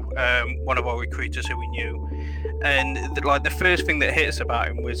through one of our recruiters who we knew, and the first thing that hit us about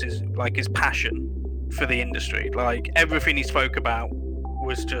him was his passion for the industry. Like everything he spoke about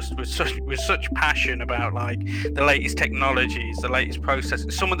was just with such passion about like the latest technologies, the latest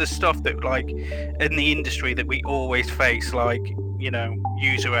processes, some of the stuff that like in the industry that we always face, like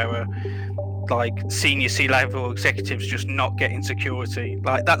user error, like senior C-level executives just not getting security,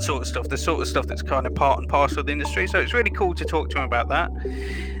 like that sort of stuff, the sort of stuff that's kind of part and parcel of the industry. So it's really cool to talk to him about that.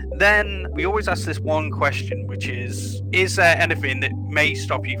 Then we always ask this one question, which is there anything that may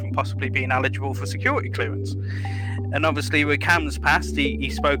stop you from possibly being eligible for security clearance? And obviously with Cam's past, he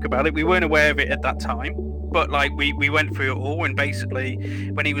spoke about it. We weren't aware of it at that time, but like we went through it all. And basically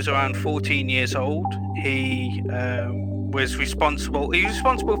when he was around 14 years old, he was responsible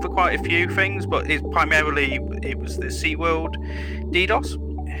for quite a few things, but primarily it was the SeaWorld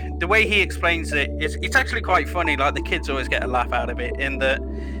DDoS. The way he explains it is it's actually quite funny. Like the kids always get a laugh out of it, in that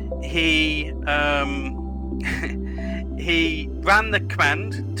he he ran the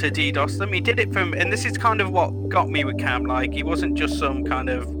command to DDoS them. He did it and this is kind of what got me with Cam. Like he wasn't just some kind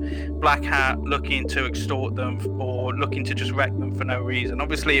of black hat looking to extort them or looking to just wreck them for no reason.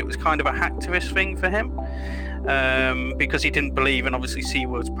 Obviously it was kind of a hacktivist thing for him, because he didn't believe in obviously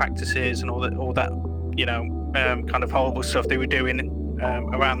SeaWorld's practices and all that kind of horrible stuff they were doing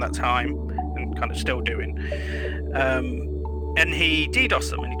around that time and kind of still doing. And he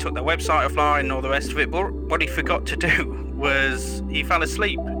DDoSed them and he took their website offline and all the rest of it. But what he forgot to do was he fell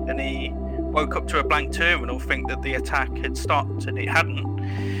asleep and he woke up to a blank terminal, think that the attack had stopped, and it hadn't.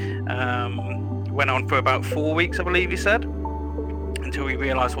 Went on for about 4 weeks, I believe he said, until he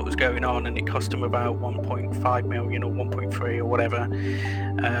realised what was going on, and it cost him about 1.5 million or 1.3 or whatever.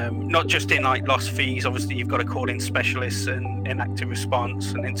 Not just in like lost fees, obviously you've got to call in specialists and active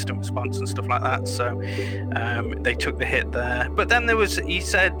response and instant response and stuff like that. So they took the hit there. But then he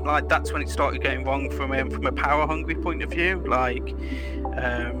said like that's when it started going wrong from a power hungry point of view. Like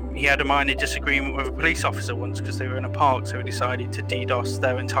he had a minor disagreement with a police officer once because they were in a park, so he decided to DDoS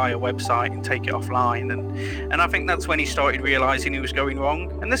their entire website and take it offline. And I think that's when he started realising he was going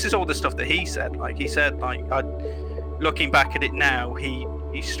wrong. And this is all the stuff that he said. Like he said, like looking back at it now, he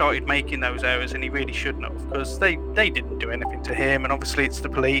started making those errors and he really shouldn't have, because they didn't do anything to him. And obviously it's the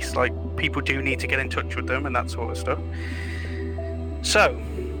police. Like people do need to get in touch with them and that sort of stuff. So.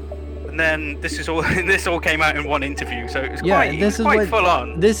 And then this all came out in one interview, so it was quite full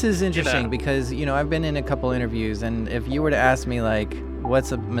on. This is interesting because I've been in a couple interviews, and if you were to ask me like,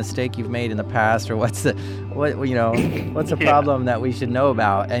 what's a mistake you've made in the past, or what's a problem that we should know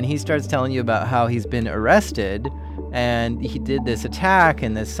about, and he starts telling you about how he's been arrested, and he did this attack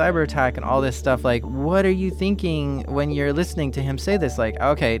and this cyber attack and all this stuff. Like, what are you thinking when you're listening to him say this? Like,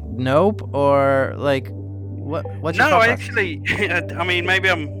 okay, nope, or like, what's your thought process? I mean, maybe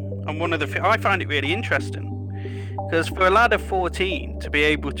I'm one of the. I find it really interesting because for a lad of 14 to be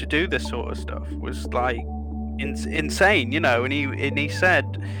able to do this sort of stuff was like insane, And he said,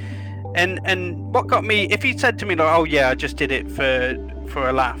 and what got me, if he said to me like, oh yeah, I just did it for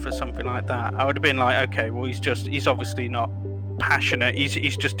a laugh or something like that, I would have been like, okay, well he's obviously not passionate.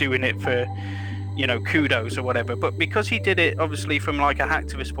 He's just doing it for kudos or whatever. But because he did it obviously from like a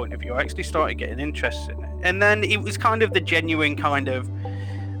hacktivist point of view, I actually started getting interested in it. And then it was kind of the genuine kind of,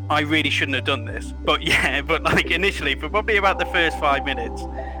 I really shouldn't have done this, but like initially for probably about the first 5 minutes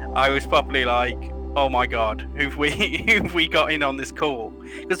I was probably like, oh my god, who've we got in on this call?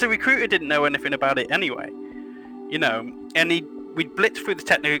 Because the recruiter didn't know anything about it anyway, you know. And we blitzed through the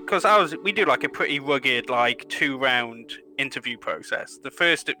technical, because we do like a pretty rugged like 2-round interview process. The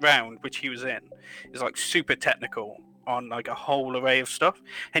first round, which he was in, is like super technical on like a whole array of stuff,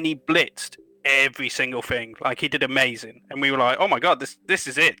 and he blitzed every single thing. Like, he did amazing, and we were like, oh my god, this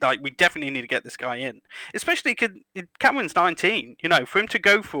is it. Like, we definitely need to get this guy in, especially because Cameron's 19, you know. For him to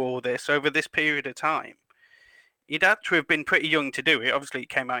go through all this over this period of time, he'd had to have been pretty young to do it. Obviously, it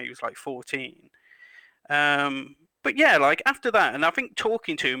came out he was like 14. But yeah, like after that, and I think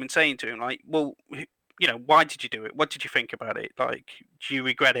talking to him and saying to him like, well, you know, why did you do it? What did you think about it? Like, do you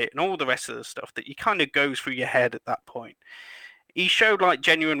regret it? And all the rest of the stuff that you kind of goes through your head at that point. He showed like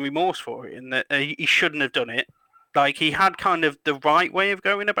genuine remorse for it, and that he shouldn't have done it. Like, he had kind of the right way of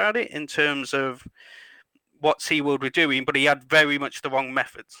going about it in terms of what SeaWorld were doing, but he had very much the wrong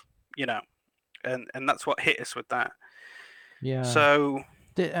methods, you know, and that's what hit us with that. Yeah. So,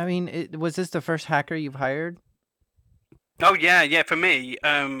 was this the first hacker you've hired? Oh yeah, for me.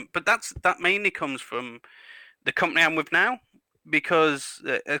 But that mainly comes from the company I'm with now, because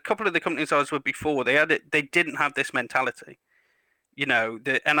a couple of the companies I was with before, they didn't have this mentality, you know.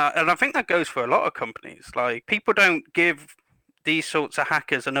 And I think that goes for a lot of companies. Like, people don't give these sorts of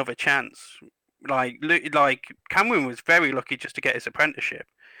hackers another chance. Like Cameron was very lucky just to get his apprenticeship,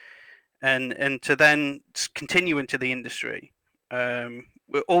 and to then continue into the industry.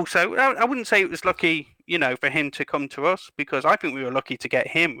 Also, I wouldn't say it was lucky, you know, for him to come to us, because I think we were lucky to get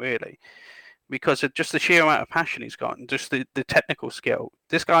him, really, because of just the sheer amount of passion he's got and just the technical skill.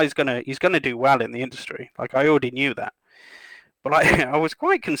 This guy's he's gonna do well in the industry. Like, I already knew that, but I was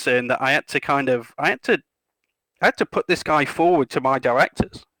quite concerned that I had to put this guy forward to my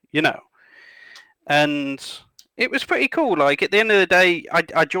directors, you know, and it was pretty cool. Like, at the end of the day,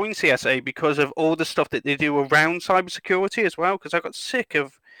 I joined CSA because of all the stuff that they do around cybersecurity as well, because I got sick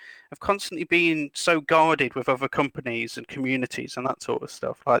of constantly being so guarded with other companies and communities and that sort of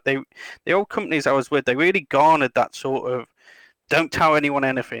stuff. Like, the old companies I was with, they really garnered that sort of don't tell anyone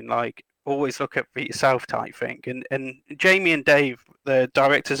anything, like, always look at for yourself type thing. And Jamie and Dave, the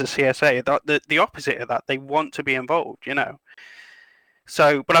directors of CSA, the opposite of that. They want to be involved, you know.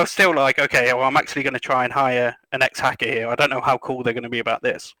 So, but I was still like, okay, well, I'm actually going to try and hire an ex-hacker here. I don't know how cool they're going to be about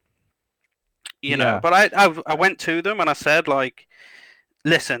this, you know. But I went to them and I said, like,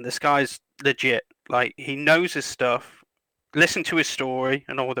 listen, this guy's legit. Like, he knows his stuff. Listen to his story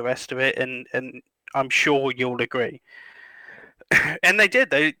and all the rest of it, and I'm sure you'll agree. And they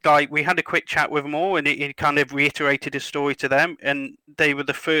did. We had a quick chat with them all, and he kind of reiterated his story to them, and they were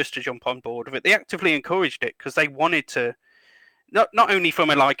the first to jump on board with it. They actively encouraged it because they wanted to. Not only from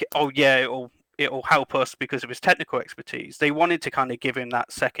a like, oh yeah, it'll help us because of his technical expertise. They wanted to kind of give him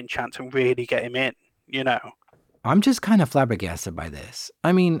that second chance and really get him in, you know. I'm just kind of flabbergasted by this.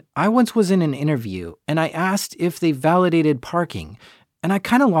 I mean, I once was in an interview and I asked if they validated parking, and I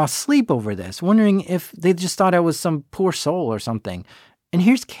kind of lost sleep over this, wondering if they just thought I was some poor soul or something. And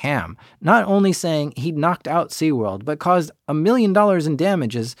here's Cam, not only saying he'd knocked out SeaWorld, but caused $1 million in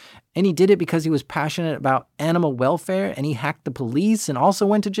damages, and he did it because he was passionate about animal welfare, and he hacked the police and also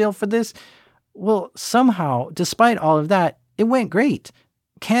went to jail for this. Well, somehow, despite all of that, it went great.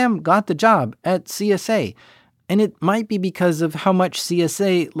 Cam got the job at CSA, and it might be because of how much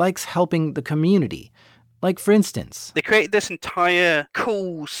CSA likes helping the community. Like, for instance, they created this entire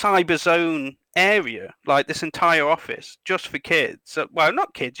cool cyber zone area, like this entire office just for kids. Well,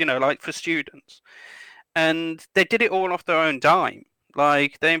 not kids, you know, like for students. And they did it all off their own dime.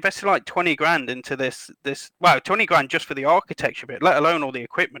 Like, they invested like 20 grand into this 20 grand just for the architecture bit, let alone all the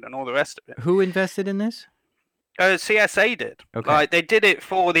equipment and all the rest of it. Who invested in this? CSA did. Okay. Like, they did it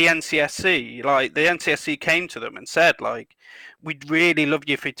for the NCSC. Like, the NCSC came to them and said, like, we'd really love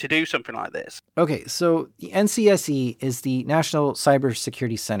you to do something like this. Okay, so the NCSC is the National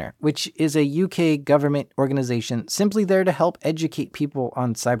Cybersecurity Center, which is a UK government organization simply there to help educate people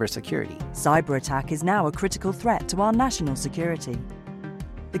on cybersecurity. Cyber attack is now a critical threat to our national security.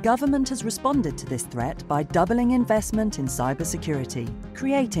 The government has responded to this threat by doubling investment in cybersecurity,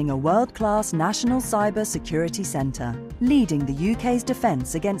 creating a world-class National Cyber Security Centre, leading the UK's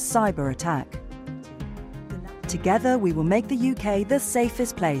defence against cyber attack. Together, we will make the UK the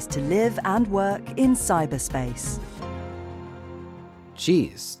safest place to live and work in cyberspace.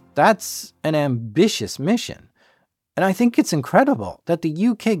 Geez, that's an ambitious mission. And I think it's incredible that the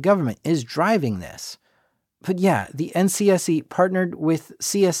UK government is driving this. But yeah, the NCSC partnered with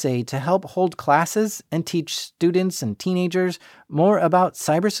CSA to help hold classes and teach students and teenagers more about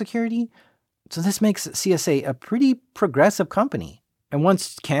cybersecurity. So this makes CSA a pretty progressive company. And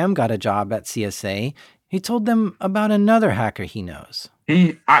once Cam got a job at CSA, he told them about another hacker he knows.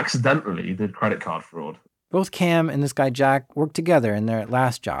 He accidentally did credit card fraud. Both Cam and this guy Jack worked together in their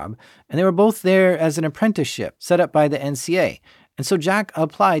last job, and they were both there as an apprenticeship set up by the NCA. And so Jack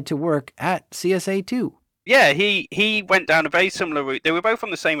applied to work at CSA too. Yeah, he went down a very similar route. They were both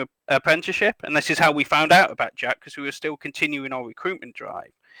on the same apprenticeship, and this is how we found out about Jack, because we were still continuing our recruitment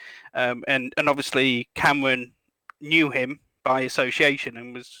drive. And obviously Cameron knew him by association,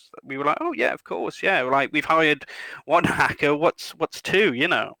 and we were like, oh yeah, of course, yeah. Like, we've hired one hacker, what's two, you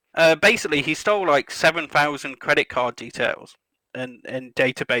know? Basically, he stole like 7,000 credit card details and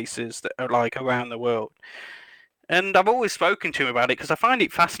databases that are like around the world. And I've always spoken to him about it because I find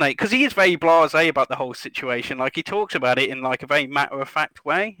it fascinating, because he is very blasé about the whole situation. Like, he talks about it in like a very matter-of-fact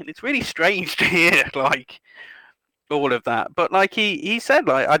way, and it's really strange to hear like all of that. But like he said,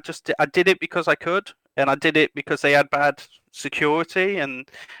 like, I did it because I could, and I did it because they had bad security, and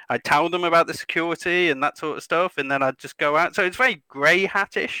I tell them about the security and that sort of stuff, and then I'd just go out. So it's very grey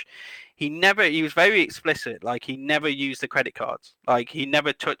hattish. He was very explicit. Like, he never used the credit cards. Like, he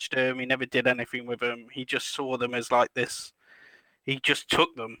never touched them. He never did anything with them. He just saw them as like this. He just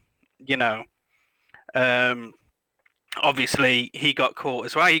took them, you know. Obviously, he got caught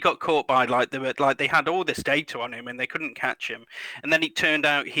as well. He got caught by they had all this data on him and they couldn't catch him. And then it turned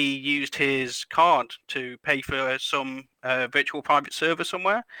out he used his card to pay for some virtual private server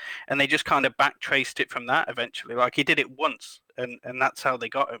somewhere, and they just kind of backtraced it from that eventually. Like, he did it once, and that's how they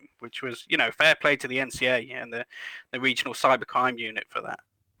got him, which was, you know, fair play to the NCA and the regional cybercrime unit for that.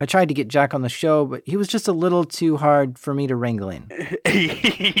 I tried to get Jack on the show, but he was just a little too hard for me to wrangle in.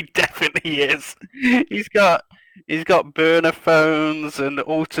 He definitely is. He's got burner phones and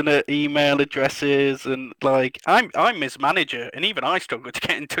alternate email addresses, and like, I'm his manager, and even I struggle to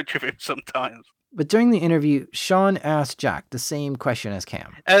get in touch with him sometimes. But during the interview, Sean asked Jack the same question as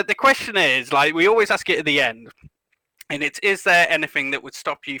Cam. The question is, like, we always ask it at the end, and it's, is there anything that would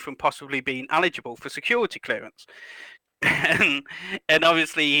stop you from possibly being eligible for security clearance? And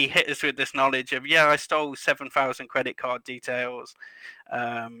obviously he hit us with this knowledge of, yeah, I stole 7,000 credit card details.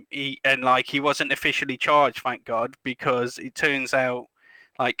 He wasn't officially charged, thank God, because it turns out,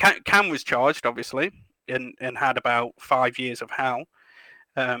 like, Cam was charged, obviously, and had about 5 years of hell.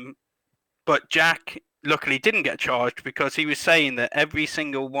 But Jack luckily didn't get charged, because he was saying that every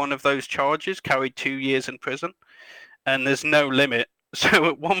single one of those charges carried 2 years in prison, and there's no limit. So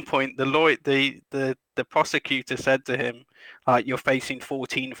at one point, the prosecutor said to him, "You're facing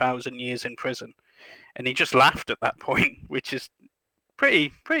 14,000 years in prison," and he just laughed at that point, which is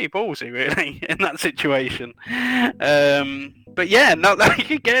pretty ballsy, really, in that situation. But yeah, not like,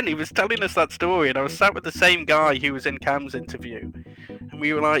 again, he was telling us that story, and I was sat with the same guy who was in Cam's interview, and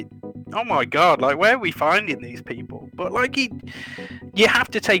we were like, oh my God, like, where are we finding these people? But like, you have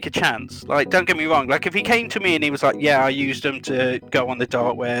to take a chance. Like, don't get me wrong. Like, if he came to me and he was like, yeah, I used them to go on the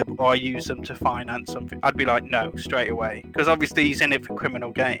dark web, or I used them to finance something, I'd be like, no, straight away. Because obviously he's in it for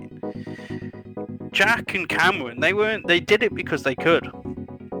criminal gain. Jack and Cameron, they did it because they could,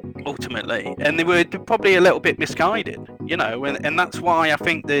 ultimately. And they were probably a little bit misguided, you know, and that's why I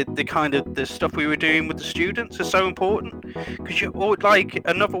think the kind of the stuff we were doing with the students is so important. Because you're like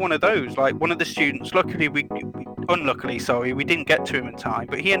another one of those, like one of the students, unluckily, we didn't get to him in time,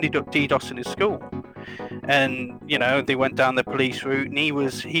 but he ended up DDoSing his school. And, you know, they went down the police route, and he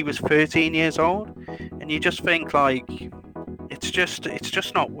was 13 years old, and you just think, like, it's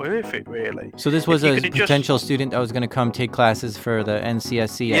just not worth it, really. So this was a potential student that was going to come take classes for the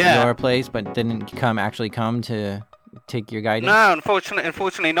NCSC at your place, but didn't actually come to take your guidance? No,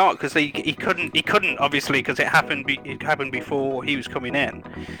 unfortunately not, because he couldn't obviously, because it happened before he was coming in,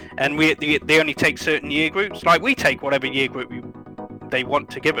 and they only take certain year groups. Like, we take whatever year group they want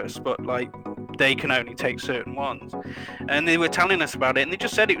to give us, but like, they can only take certain ones. And they were telling us about it, and they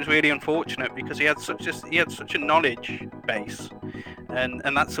just said it was really unfortunate because he had such a knowledge base and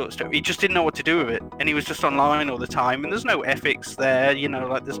that sort of stuff. He just didn't know what to do with it, and he was just online all the time, and there's no ethics there, you know,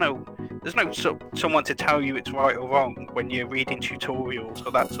 like there's no someone to tell you it's right or wrong when you're reading tutorials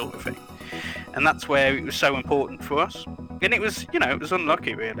or that sort of thing. And that's where it was so important for us. And it was, you know, it was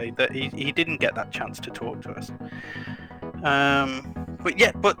unlucky, really, that he didn't get that chance to talk to us.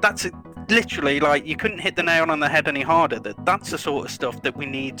 But that's it. Literally, like, you couldn't hit the nail on the head any harder. That's the sort of stuff that we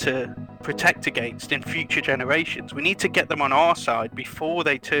need to protect against in future generations. We need to get them on our side before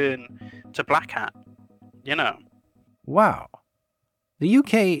they turn to Black Hat, you know. Wow. The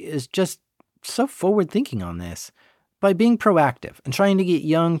UK is just so forward-thinking on this. By being proactive and trying to get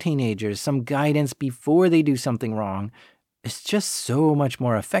young teenagers some guidance before they do something wrong, it's just so much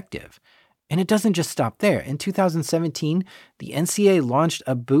more effective. And it doesn't just stop there. In 2017, the NCAA launched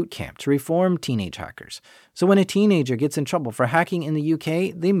a boot camp to reform teenage hackers. So when a teenager gets in trouble for hacking in the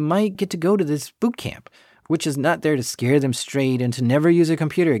UK, they might get to go to this boot camp, which is not there to scare them straight and to never use a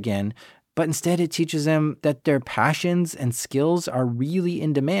computer again, but instead it teaches them that their passions and skills are really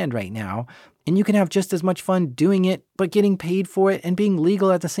in demand right now, and you can have just as much fun doing it, but getting paid for it and being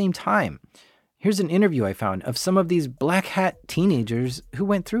legal at the same time. Here's an interview I found of some of these black hat teenagers who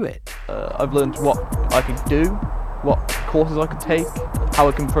went through it. I've learned what I could do, what courses I could take, how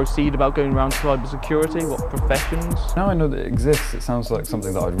I can proceed about going around cybersecurity, what professions. Now I know that it exists, it sounds like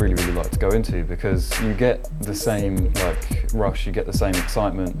something that I'd really like to go into, because you get the same rush, you get the same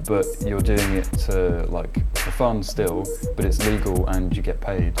excitement, but you're doing it for fun still, but it's legal and you get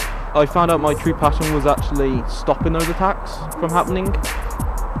paid. I found out my true passion was actually stopping those attacks from happening.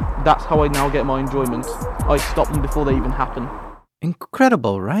 That's how I now get my enjoyment. I stop them before they even happen.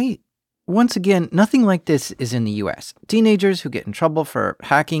 Incredible, right? Once again, nothing like this is in the US. Teenagers who get in trouble for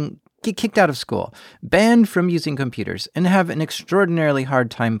hacking get kicked out of school, banned from using computers, and have an extraordinarily hard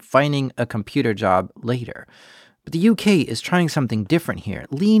time finding a computer job later. But the UK is trying something different here,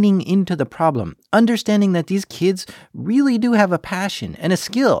 leaning into the problem, understanding that these kids really do have a passion and a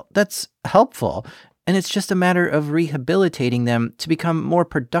skill that's helpful, and it's just a matter of rehabilitating them to become more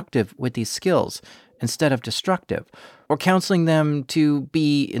productive with these skills instead of destructive, or counseling them to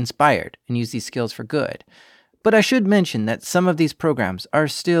be inspired and use these skills for good. But I should mention that some of these programs are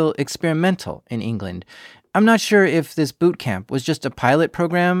still experimental in England. I'm not sure if this boot camp was just a pilot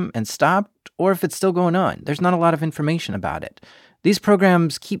program and stopped, or if it's still going on. There's not a lot of information about it. These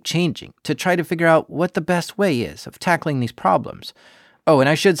programs keep changing to try to figure out what the best way is of tackling these problems. Oh, and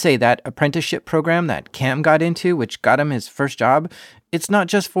I should say that apprenticeship program that Cam got into, which got him his first job, it's not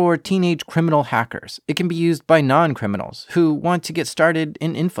just for teenage criminal hackers. It can be used by non-criminals who want to get started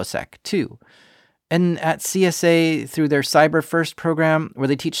in InfoSec, too. And at CSA, through their Cyber First program, where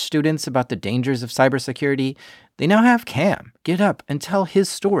they teach students about the dangers of cybersecurity, they now have Cam get up and tell his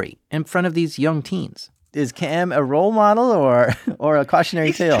story in front of these young teens. Is Cam a role model or a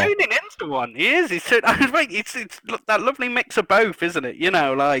cautionary tale? He's tuning into one. He is. It's that lovely mix of both, isn't it? You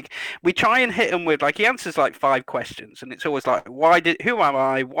know, like we try and hit him with he answers 5 questions, and it's always like, who am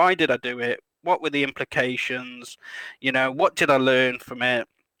I? Why did I do it? What were the implications? You know, what did I learn from it?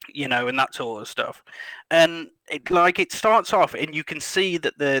 You know, and that sort of stuff. And it starts off, and you can see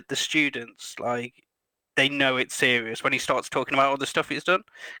that the students they know it's serious when he starts talking about all the stuff he's done,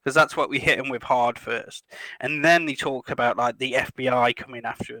 because that's what we hit him with hard first. And then they talk about the FBI coming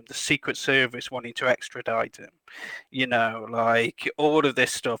after him, the Secret Service wanting to extradite him, you know, all of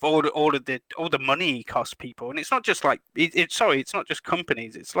this stuff, all the money he costs people. And it's not just it's not just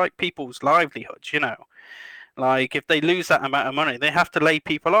companies, it's people's livelihoods, you know. If they lose that amount of money, they have to lay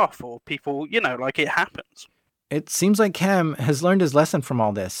people off, or people, you know, it happens. It seems like Cam has learned his lesson from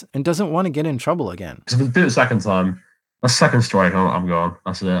all this and doesn't want to get in trouble again. Because if it's the second time, that's second strike, I'm gone.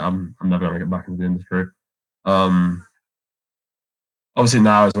 That's it. I'm never going to get back into the industry. Obviously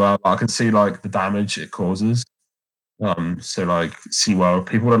now as well, I can see the damage it causes. So SeaWorld,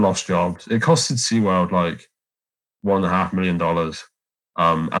 people would have lost jobs. It costed SeaWorld $1.5 million as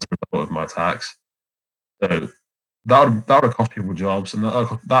a result of my tax. So that would have cost people jobs, and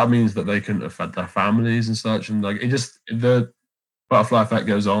that means that they couldn't have fed their families and such. And the butterfly effect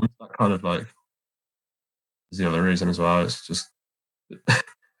goes on. That kind of is the other reason as well. It's just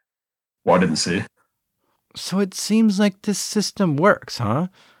what I didn't see. So it seems like this system works, huh?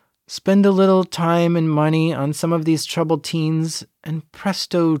 Spend a little time and money on some of these troubled teens, and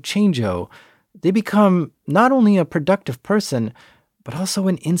presto changeo, they become not only a productive person, but also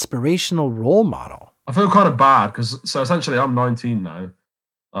an inspirational role model. I feel kind of bad because essentially I'm 19 now,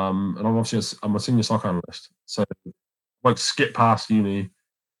 and I'm a senior SOC analyst. So skip past uni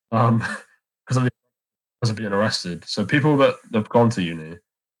because of being arrested. So people that have gone to uni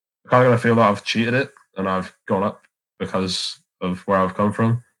are kind of going to feel that I've cheated it and I've gone up because of where I've come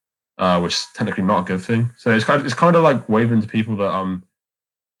from, which is technically not a good thing. So it's kind of waving to people that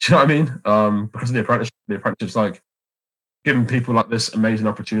do you know what I mean? Because of the apprenticeship's giving people this amazing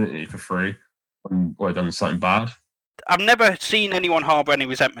opportunity for free. When I've done something bad. I've never seen anyone harbour any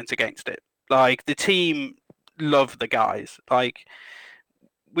resentment against it. The team love the guys.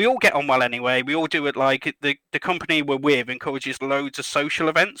 We all get on well anyway. We all do it. The company we're with encourages loads of social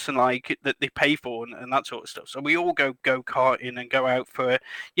events and that they pay for and that sort of stuff. So we all go karting and go out for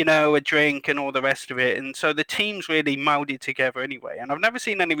a drink and all the rest of it. And so the team's really melded together anyway. And I've never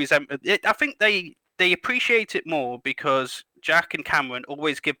seen any resentment. I think they appreciate it more because Jack and Cameron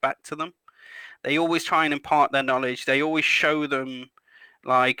always give back to them. They always try and impart their knowledge. They always show them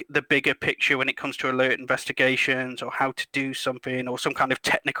like the bigger picture when it comes to alert investigations or how to do something or some kind of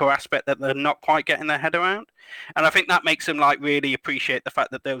technical aspect that they're not quite getting their head around. And I think that makes them like really appreciate the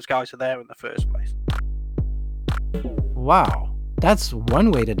fact that those guys are there in the first place. Wow, that's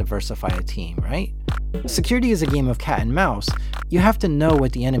one way to diversify a team, right? Security is a game of cat and mouse. You have to know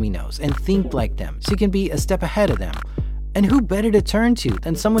what the enemy knows and think like them so you can be a step ahead of them. And who better to turn to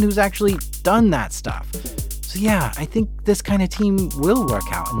than someone who's actually done that stuff? So yeah, I think this kind of team will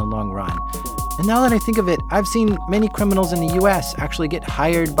work out in the long run. And now that I think of it, I've seen many criminals in the US actually get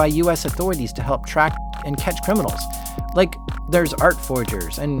hired by US authorities to help track and catch criminals. Like, there's art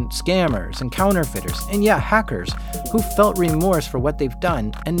forgers and scammers and counterfeiters and yeah, hackers who felt remorse for what they've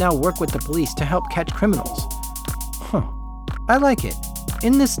done and now work with the police to help catch criminals. I like it.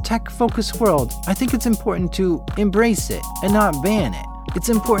 In this tech-focused world, I think it's important to embrace it and not ban it. It's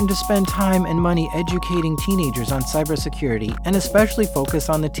important to spend time and money educating teenagers on cybersecurity and especially focus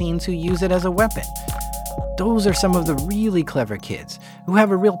on the teens who use it as a weapon. Those are some of the really clever kids who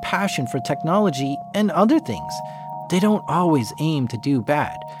have a real passion for technology and other things. They don't always aim to do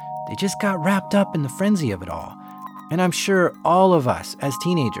bad. They just got wrapped up in the frenzy of it all. And I'm sure all of us as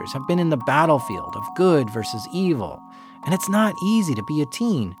teenagers have been in the battlefield of good versus evil. And it's not easy to be a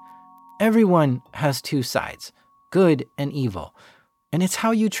teen. Everyone has two sides, good and evil. And it's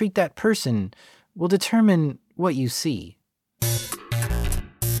how you treat that person will determine what you see.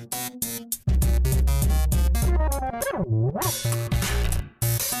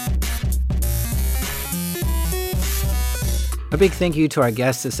 A big thank you to our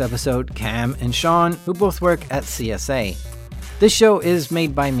guests this episode, Cam and Sean, who both work at CSA. This show is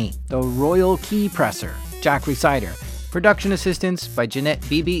made by me, the Royal Key Presser, Jack Resider. Production assistance by Jeanette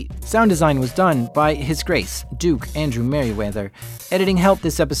Beebe. Sound design was done by His Grace, Duke Andrew Merriweather. Editing help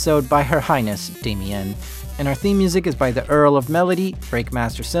this episode by Her Highness, Damien. And our theme music is by the Earl of Melody,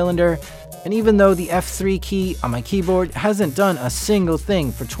 Breakmaster Cylinder. And even though the F3 key on my keyboard hasn't done a single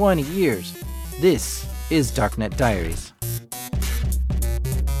thing for 20 years, this is Darknet Diaries.